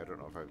 crazy. I don't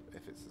know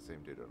if it's the same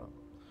dude or not.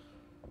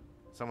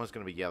 Someone's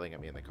going to be yelling at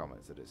me in the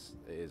comments that it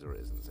is or it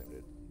isn't the same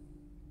dude.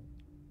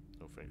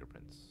 No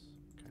fingerprints.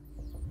 Okay.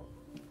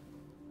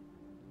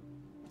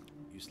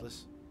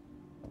 Useless.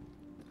 Hey,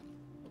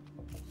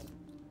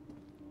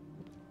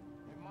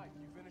 Mike,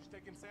 you finished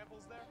taking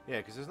samples there? Yeah,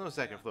 because there's no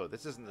second floor.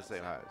 This isn't the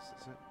same house,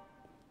 is it?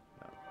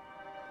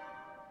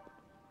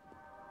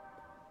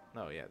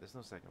 No. No, yeah, there's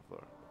no second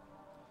floor.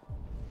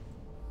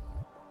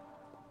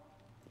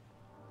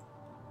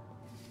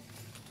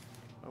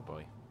 Oh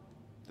boy.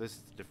 This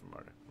is a different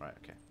murder. Right,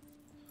 okay.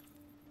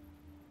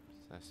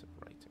 Obsessive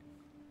writing.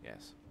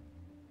 Yes.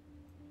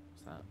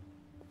 What's that?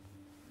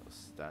 A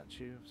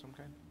statue of some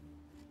kind?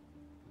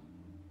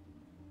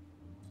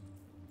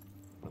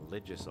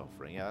 Religious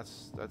offering. Yeah,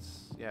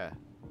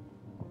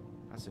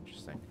 that's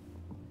interesting.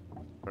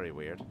 Very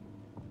weird.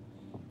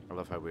 I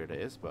love how weird it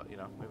is, but you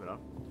know, moving on.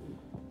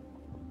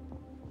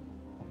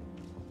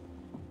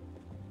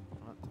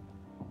 What?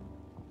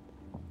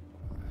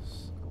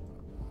 There's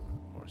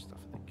more stuff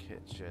in the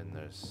kitchen.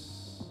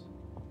 There's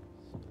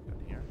something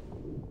in here.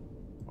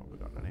 What have we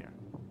got in here?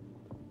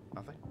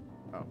 Nothing?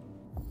 Oh.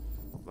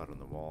 Blood on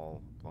the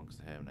wall. Belongs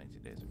to him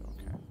 19 days ago.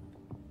 Okay.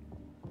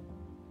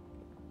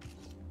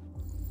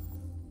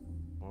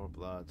 More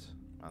blood.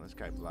 Man, this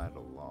guy bled a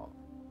lot.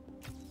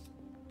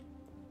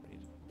 Read.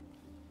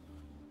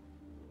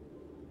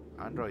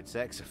 Android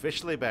sex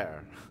officially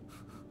better.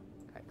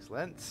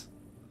 Excellent.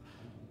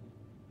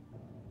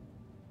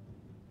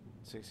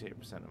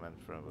 68% of men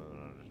from.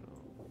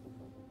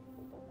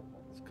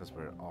 It's because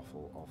we're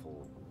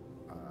awful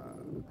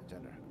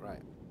gender.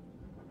 Right.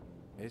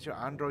 Is your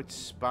android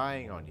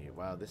spying on you?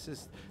 Wow,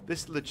 this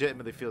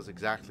legitimately feels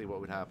exactly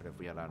what would happen if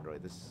we had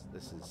Android. This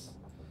is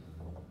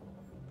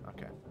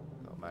okay.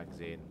 Little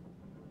magazine,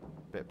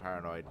 bit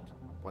paranoid,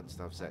 wants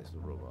to have sex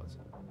with robots.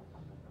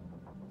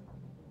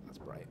 That's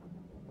bright.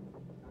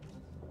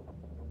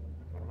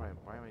 Why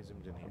am I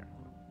zoomed in here?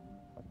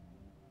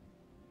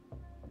 I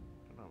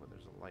don't know, but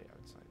there's a light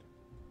outside.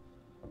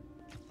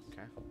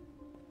 Okay.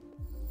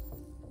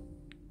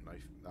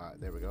 Knife.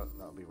 There we go.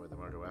 That'll be where the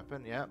murder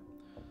weapon. Yeah.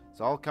 It's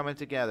all coming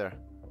together.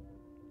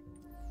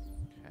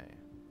 Okay.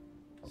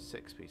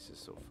 6 pieces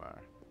so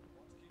far.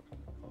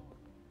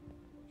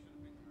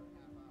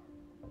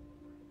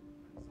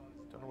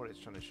 Don't know what it's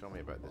trying to show me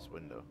about this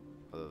window,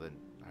 other than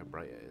how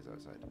bright it is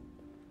outside.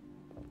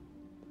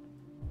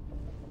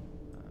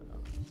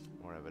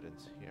 More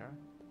evidence here.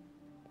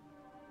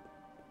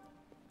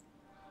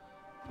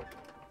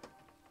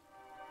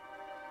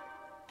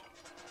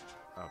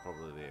 Oh,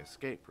 probably the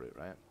escape route,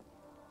 right?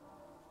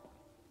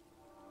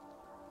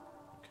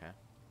 Okay.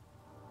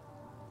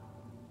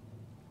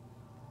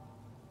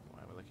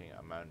 Why am I looking at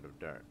a mound of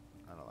dirt?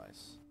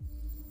 Analyze.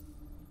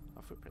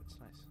 Oh, footprints,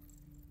 nice.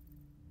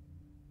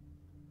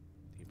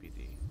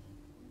 DPD.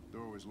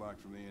 Door was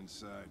locked from the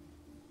inside.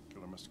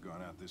 Killer must have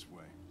gone out this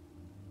way.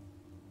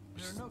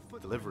 There are no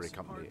footprints Delivery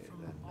apart company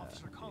from then,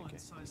 Officer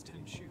Collins' size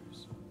 10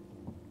 shoes.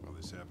 Well,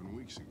 this happened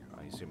weeks ago.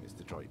 I assume it's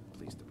Detroit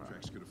Police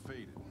Department. Tracks could have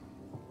faded.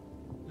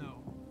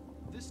 No,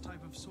 this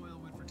type of soil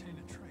would retain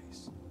a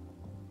trace.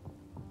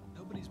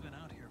 Nobody's been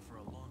out here for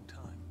a long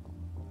time.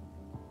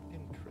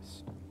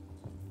 Interesting.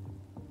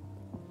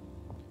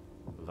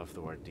 Love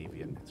the word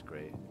deviant, it's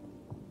great.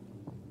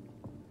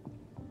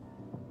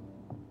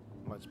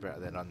 Much better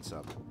than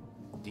unsub.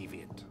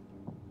 Deviant.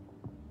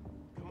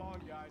 Come on,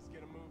 guys,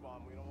 get a move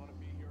on. We don't want to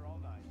be here all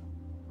night.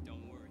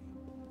 Don't worry.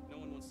 No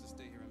one wants to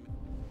stay here a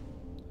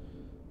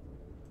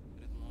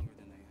minute longer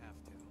than they have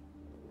to.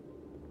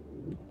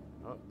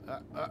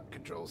 Oh,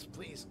 controls,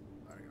 please.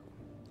 There we go.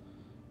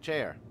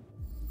 Chair.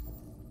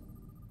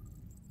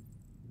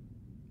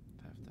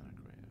 Theft and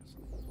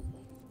aggressive.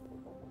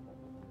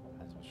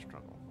 That's a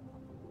struggle.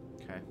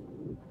 Okay.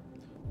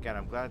 Again,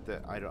 I'm glad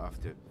that I don't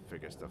have to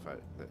figure stuff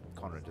out. That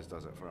Conrad just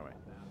does it for me.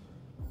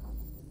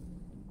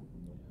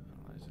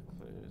 Analyze the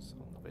clues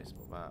on the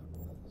baseball bat.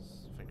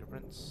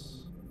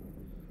 Fingerprints.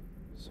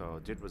 So,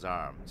 dude was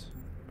armed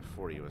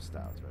before he was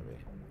stabbed, maybe.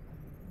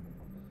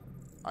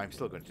 I'm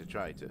still going to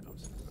try to.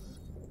 Oops.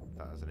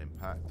 That has an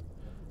impact.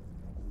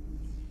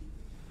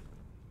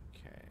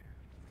 Okay.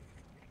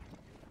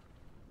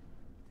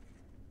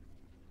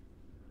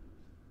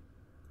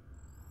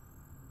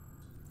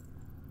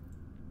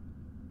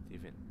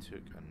 Steven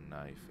took a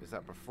knife. Is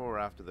that before or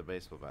after the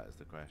baseball bat is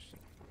the question.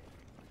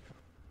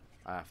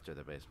 After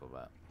the baseball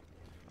bat.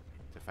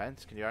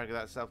 Defense? Can you argue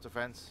that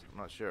self-defense? I'm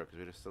not sure because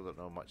we just still don't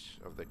know much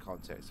of the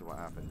context of what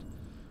happened.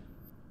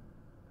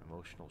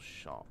 Emotional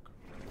shock.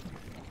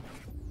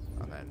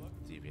 And then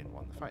Deviant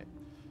won the fight.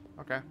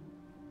 Okay.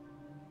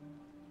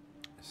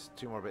 There's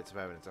 2 more bits of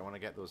evidence. I want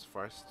to get those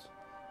first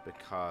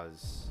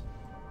because,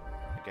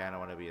 again, I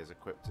want to be as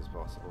equipped as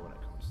possible when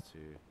it comes to...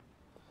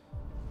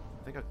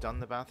 I think I've done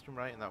the bathroom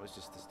right, and that was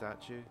just the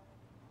statue.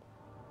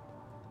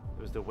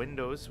 There was the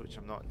windows, which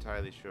I'm not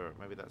entirely sure.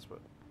 Maybe that's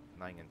what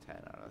 9 and 10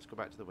 are. Let's go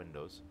back to the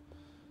windows.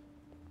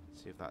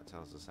 See if that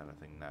tells us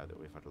anything now that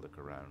we've had a look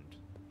around.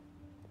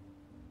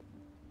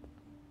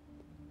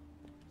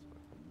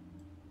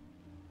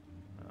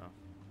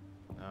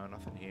 No,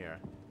 nothing here.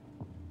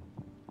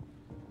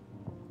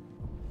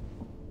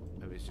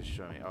 Maybe it's just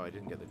showing me. Oh, I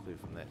didn't get the clue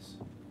from this.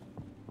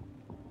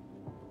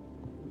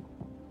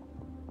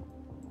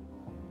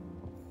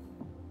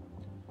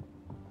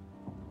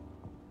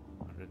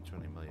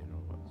 $120 million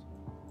robots.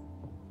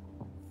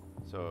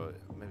 So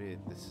maybe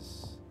this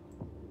is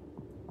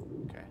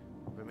okay.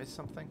 Have we missed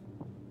something?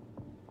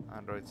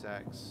 Android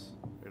sex.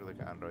 We're gonna look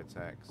at Android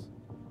sex,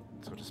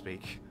 so to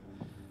speak.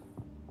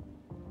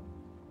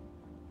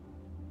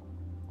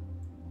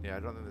 Yeah, I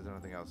don't think there's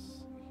anything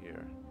else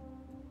here.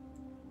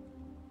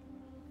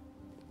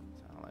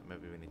 Like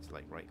maybe we need to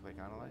like right-click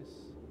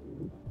analyze.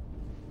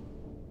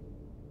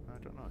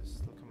 I don't know. It's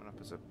still coming up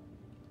as a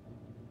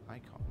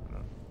icon. I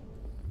don't know.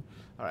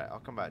 All right, I'll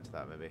come back to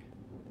that maybe.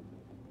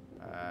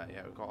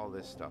 Yeah, we've got all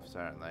this stuff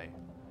certainly.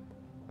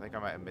 I think I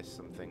might have missed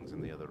some things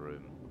in the other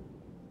room.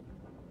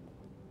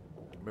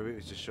 Maybe it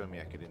was just showing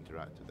me I could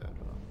interact with it. I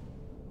don't know.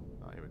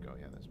 Oh, here we go.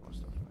 Yeah, there's more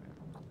stuff right here.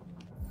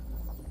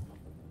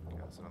 Okay,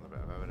 that's another bit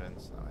of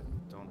evidence. Now, I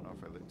don't know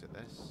if I looked at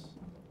this.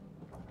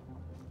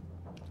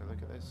 Did I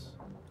look at this?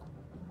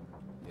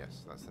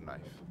 Yes, that's the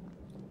knife.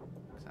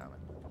 Examine.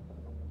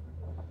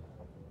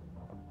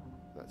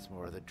 That's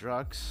more of the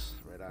drugs.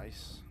 Red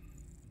ice.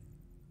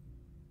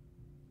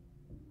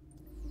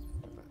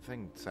 That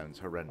thing sounds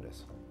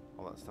horrendous.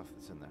 All that stuff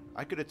that's in there.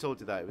 I could have told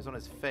you that. It was on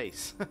his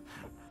face.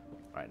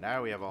 Right,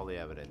 now we have all the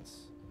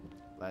evidence.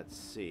 Let's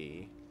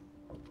see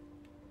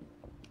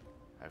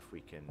if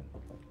we can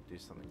do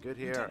something good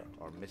here Lieutenant,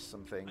 or miss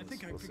some things. I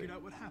think I we'll see. figured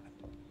out what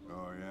happened.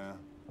 Oh, yeah?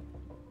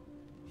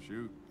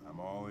 Shoot, I'm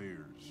all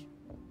ears.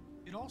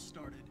 It all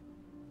started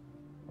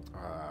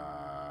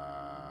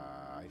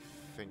I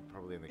think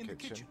probably in the in kitchen.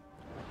 the kitchen.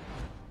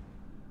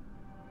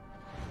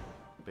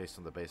 Based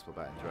on the baseball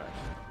bat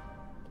interaction.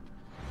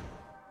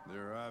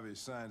 There are obvious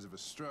signs of a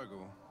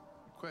struggle.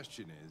 The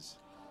question is,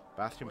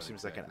 Bathroom what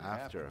seems like an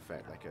exactly after happened?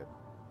 effect, like a...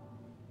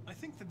 I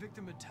think the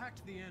victim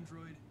attacked the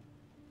android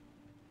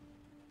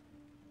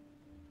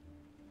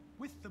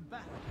with the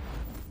bat.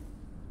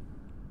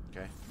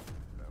 Okay.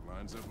 that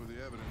lines up with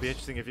the evidence. Be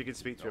interesting if you could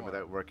speak to him Go on.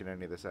 without working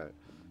any of this out.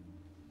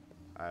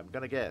 I'm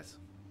gonna guess.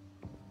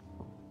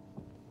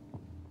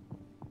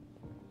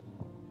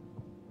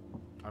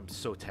 I'm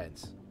so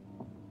tense.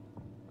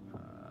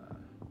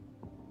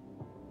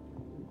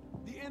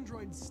 The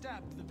android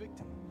stabbed the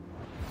victim.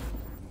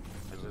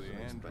 I So just the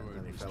didn't expect android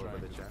that he was fell over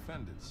trying the to chair.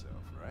 defend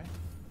itself, right?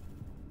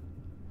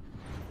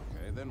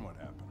 Okay, then what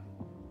happened?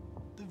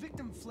 The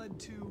victim fled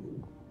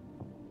to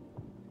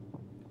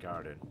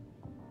Garden.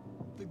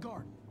 the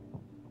garden.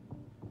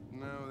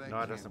 No, that No, it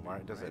can't doesn't be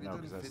work, does right. it? No,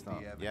 because doesn't that's fit not.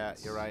 the Yeah,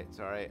 evidence. you're right. It's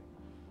alright.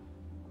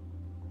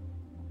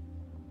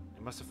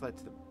 He must have fled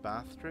to the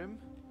bathroom?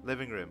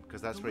 Living room,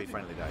 because that's The where he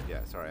living finally died.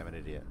 Yeah, sorry, I'm an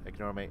idiot.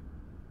 Ignore me.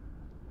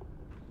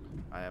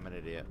 I am an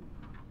idiot.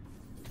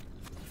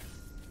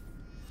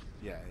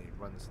 Yeah, he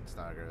runs and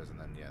staggers, and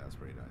then, yeah, that's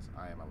where he dies.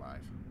 I am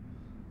alive.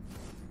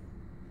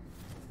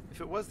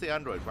 If it was the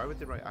android, why would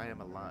they write I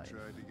am alive?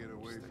 Tried to get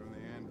away from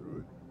the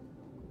android.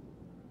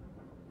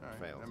 Alright,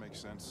 Failed. that makes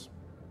sense.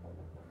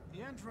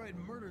 The android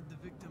murdered the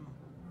victim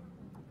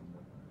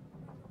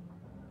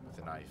With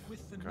a knife.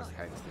 With the Because knife.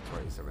 hence the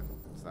 27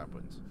 stab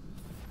wounds.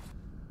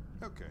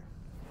 Okay.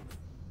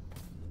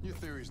 Your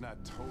theory's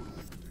not totally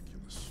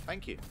ridiculous.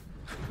 Thank you.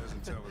 It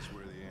doesn't tell us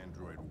where the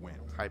android went.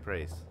 High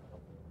praise.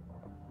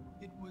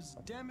 It was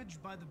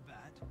damaged by the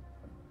bat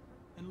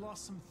and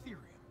lost some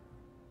therium.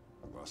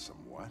 Lost some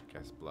what?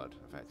 Guess blood,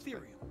 effectively.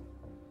 Therium.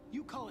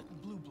 You call it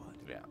blue blood.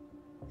 Yeah.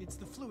 It's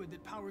the fluid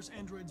that powers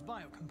androids'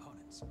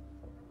 biocomponents.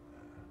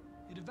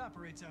 It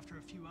evaporates after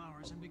a few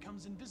hours and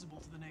becomes invisible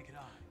to the naked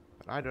eye.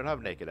 But I don't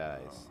have naked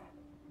eyes.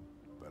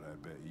 But I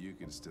bet you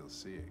can still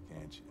see it,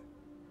 can't you?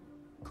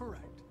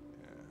 Correct.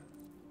 Yeah.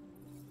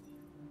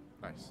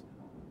 Nice.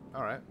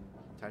 Alright.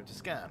 Time to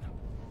scan.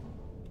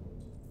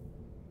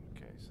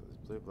 Okay, so there's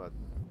blue blood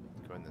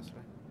going this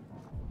way.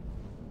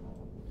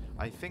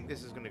 I think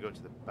this is going to go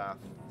to the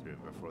bathroom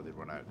before they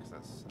run out, because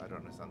that's... I don't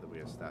understand the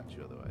weird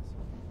statue otherwise.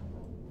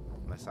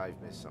 Unless I've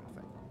missed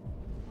something.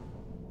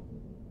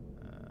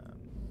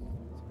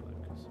 Let's have a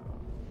look. So,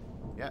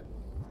 yeah,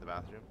 it's the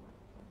bathroom.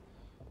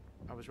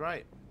 I was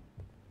right.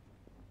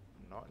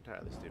 Not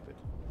entirely stupid.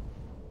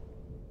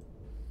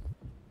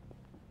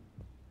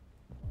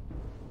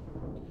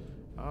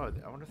 Oh,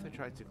 I wonder if they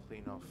tried to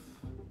clean off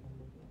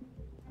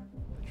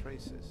the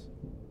traces.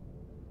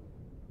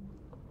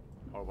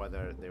 Or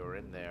whether they were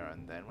in there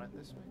and then went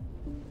this way.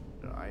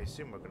 No, I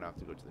assume we're going to have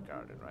to go to the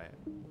garden, right?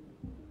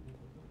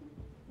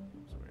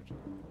 That's weird.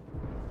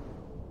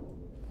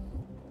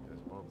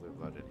 There's more blue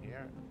blood in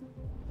here.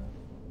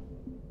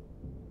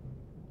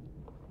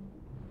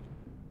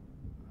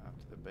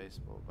 After the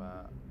baseball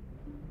bat.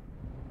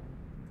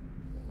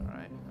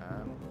 Alright,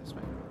 this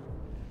way.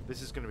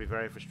 This is going to be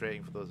very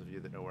frustrating for those of you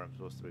that know where I'm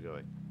supposed to be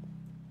going.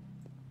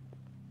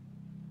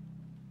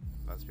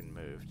 That's been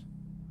moved.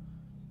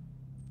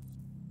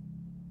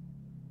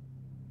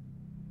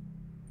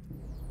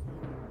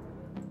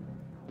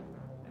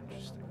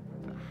 Interesting.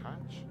 The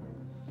hatch?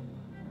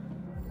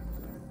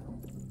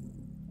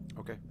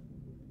 Okay.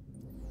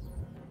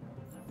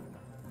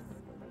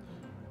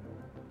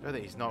 I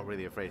think he's not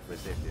really afraid for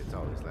his safety at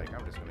all. He's like,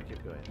 I'm just going to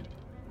keep going.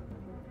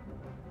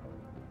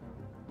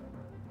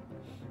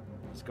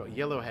 It's got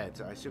yellow heads.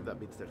 I assume that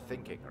means they're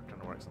thinking or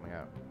trying to work something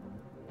out.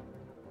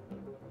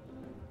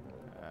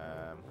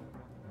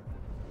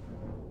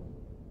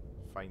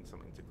 Find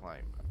something to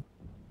climb.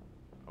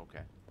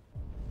 Okay.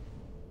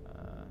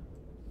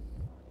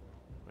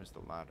 Where's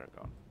the ladder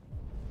gone?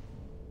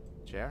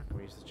 Chair? Can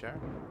we use the chair?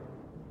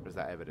 Or is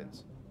that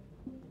evidence?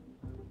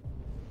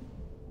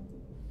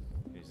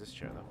 Use this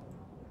chair though.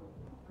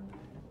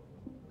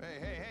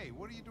 Hey,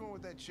 what are you doing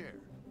with that chair?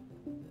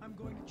 I'm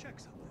going to check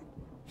something.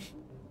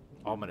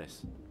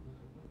 Ominous.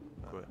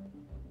 Quit.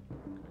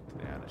 Going to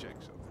the attic. Check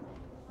something.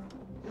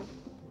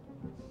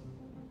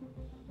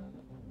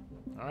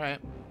 Alright.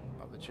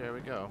 Up the chair we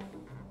go.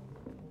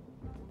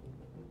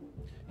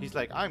 He's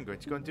like, I'm going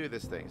to go and do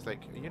this thing. It's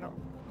like, you know,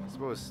 I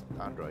suppose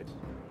Android.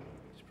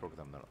 Just program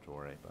them not to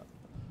worry, but...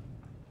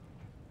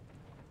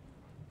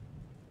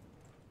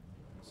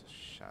 It's a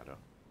shadow.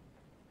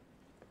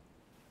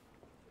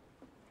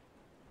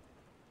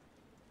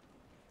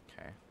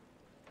 Okay.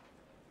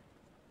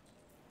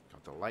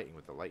 Got the lighting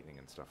with the lightning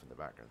and stuff in the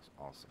background. It's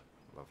awesome.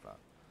 Love that.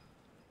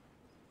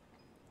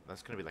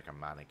 That's going to be like a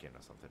mannequin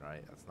or something,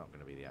 right? That's not going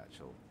to be the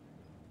actual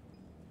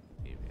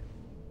alien.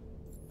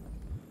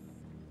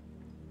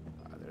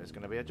 There's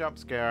going to be a jump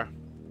scare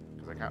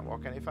because I can't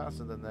walk any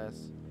faster than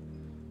this.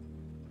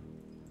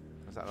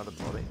 Is that another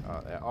body?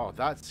 Oh,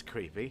 that's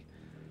creepy.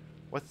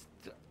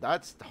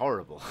 That's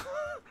horrible.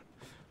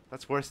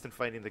 That's worse than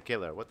finding the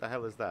killer. What the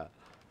hell is that?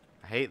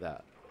 I hate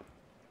that.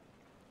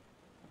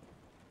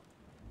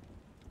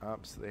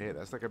 Absolutely hate that.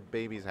 That's like a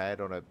baby's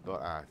head on a...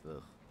 ugh.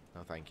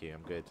 No, thank you.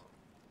 I'm good.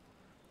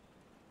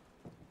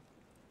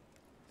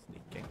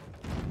 Sneaking.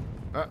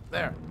 Oh,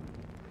 there.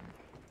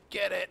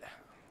 Get it.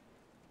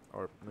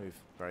 Or move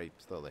very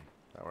slowly.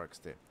 That works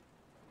too.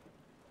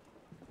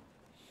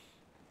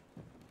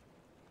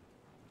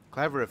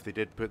 Clever if they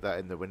did put that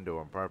in the window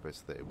on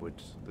purpose, that it would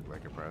look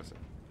like a person.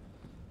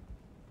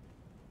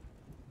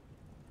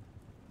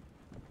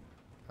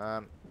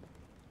 I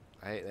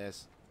hate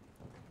this.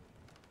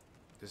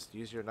 Just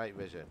use your night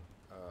vision.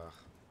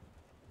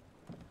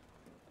 Ugh.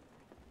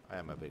 I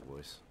am a big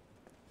voice.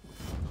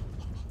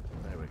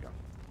 There we go.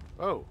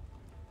 Oh!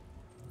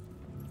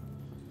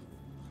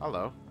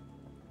 Hello.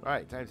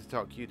 Right, time to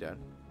talk you down.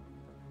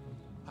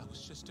 I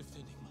was just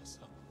defending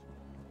myself.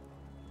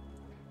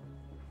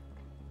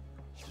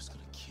 He was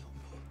gonna kill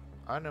me.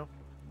 I know.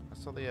 I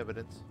saw the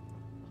evidence.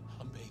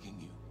 I'm begging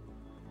you.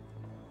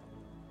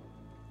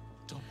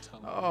 Don't tell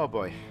me. Oh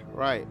boy.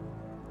 Right.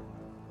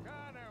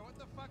 Connor, what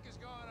the fuck is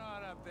going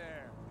on up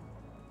there?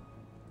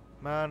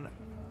 Man,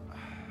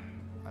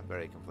 I'm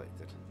very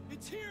conflicted.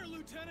 It's here,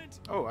 Lieutenant!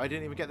 Oh, I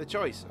didn't even get the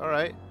choice.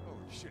 Alright. Oh,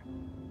 shit.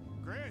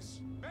 Chris,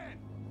 Ben,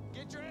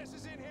 get your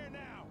asses in here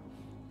now.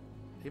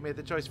 He made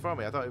the choice for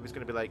me. I thought it was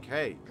going to be like,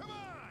 hey, Come on!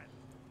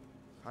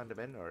 hand him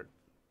in or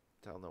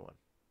tell no one.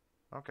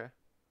 Okay.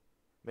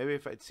 Maybe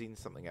if I'd seen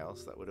something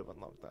else, that would have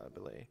unlocked that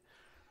ability.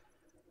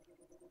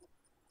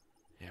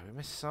 Yeah, we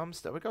missed some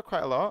stuff. We got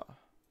quite a lot.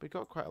 We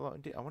got quite a lot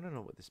indeed. I want to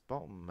know what this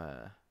bottom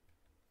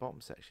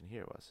section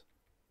here was.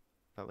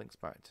 That links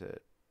back to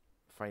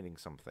finding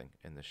something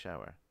in the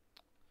shower.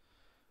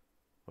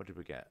 What did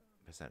we get?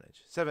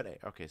 Percentage. 70.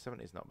 Okay,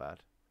 70 is not bad.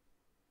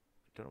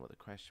 I don't know what the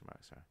question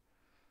marks are.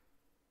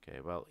 Okay,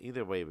 well,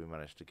 either way we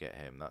managed to get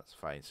him. That's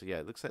fine. So yeah,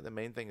 it looks like the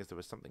main thing is there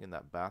was something in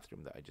that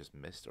bathroom that I just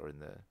missed, or in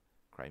the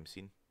crime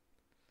scene.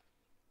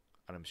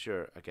 And I'm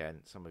sure,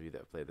 again, some of you that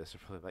have played this are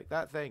probably like,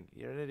 that thing,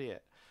 you're an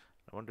idiot.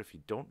 I wonder if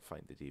you don't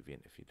find the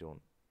deviant, if you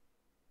don't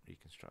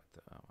reconstruct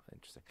it. Oh,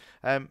 interesting.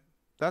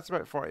 That's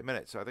about 40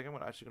 minutes, so I think I'm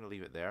actually going to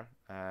leave it there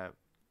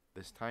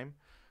this time.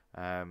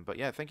 But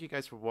yeah, thank you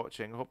guys for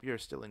watching. I hope you're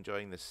still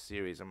enjoying this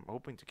series. I'm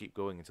hoping to keep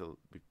going until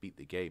we beat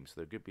the game, so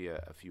there could be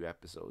a few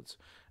episodes.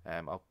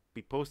 I'll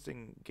be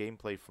posting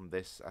gameplay from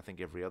this, I think,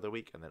 every other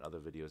week, and then other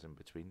videos in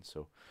between.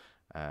 So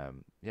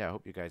yeah, I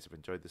hope you guys have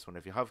enjoyed this one.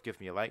 If you have, give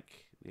me a like,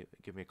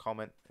 give me a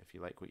comment if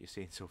you like what you're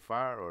seeing so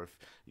far, or if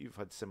you've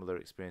had similar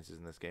experiences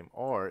in this game,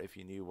 or if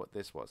you knew what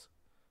this was.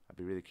 I'd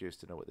be really curious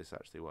to know what this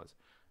actually was.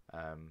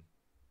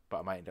 But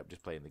I might end up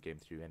just playing the game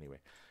through anyway.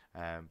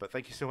 But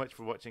thank you so much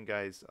for watching,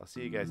 guys. I'll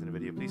see you guys in a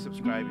video. Please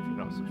subscribe if you're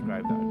not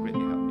subscribed. That would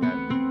greatly help me out.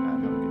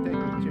 And have a good day.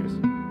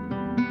 Cheers.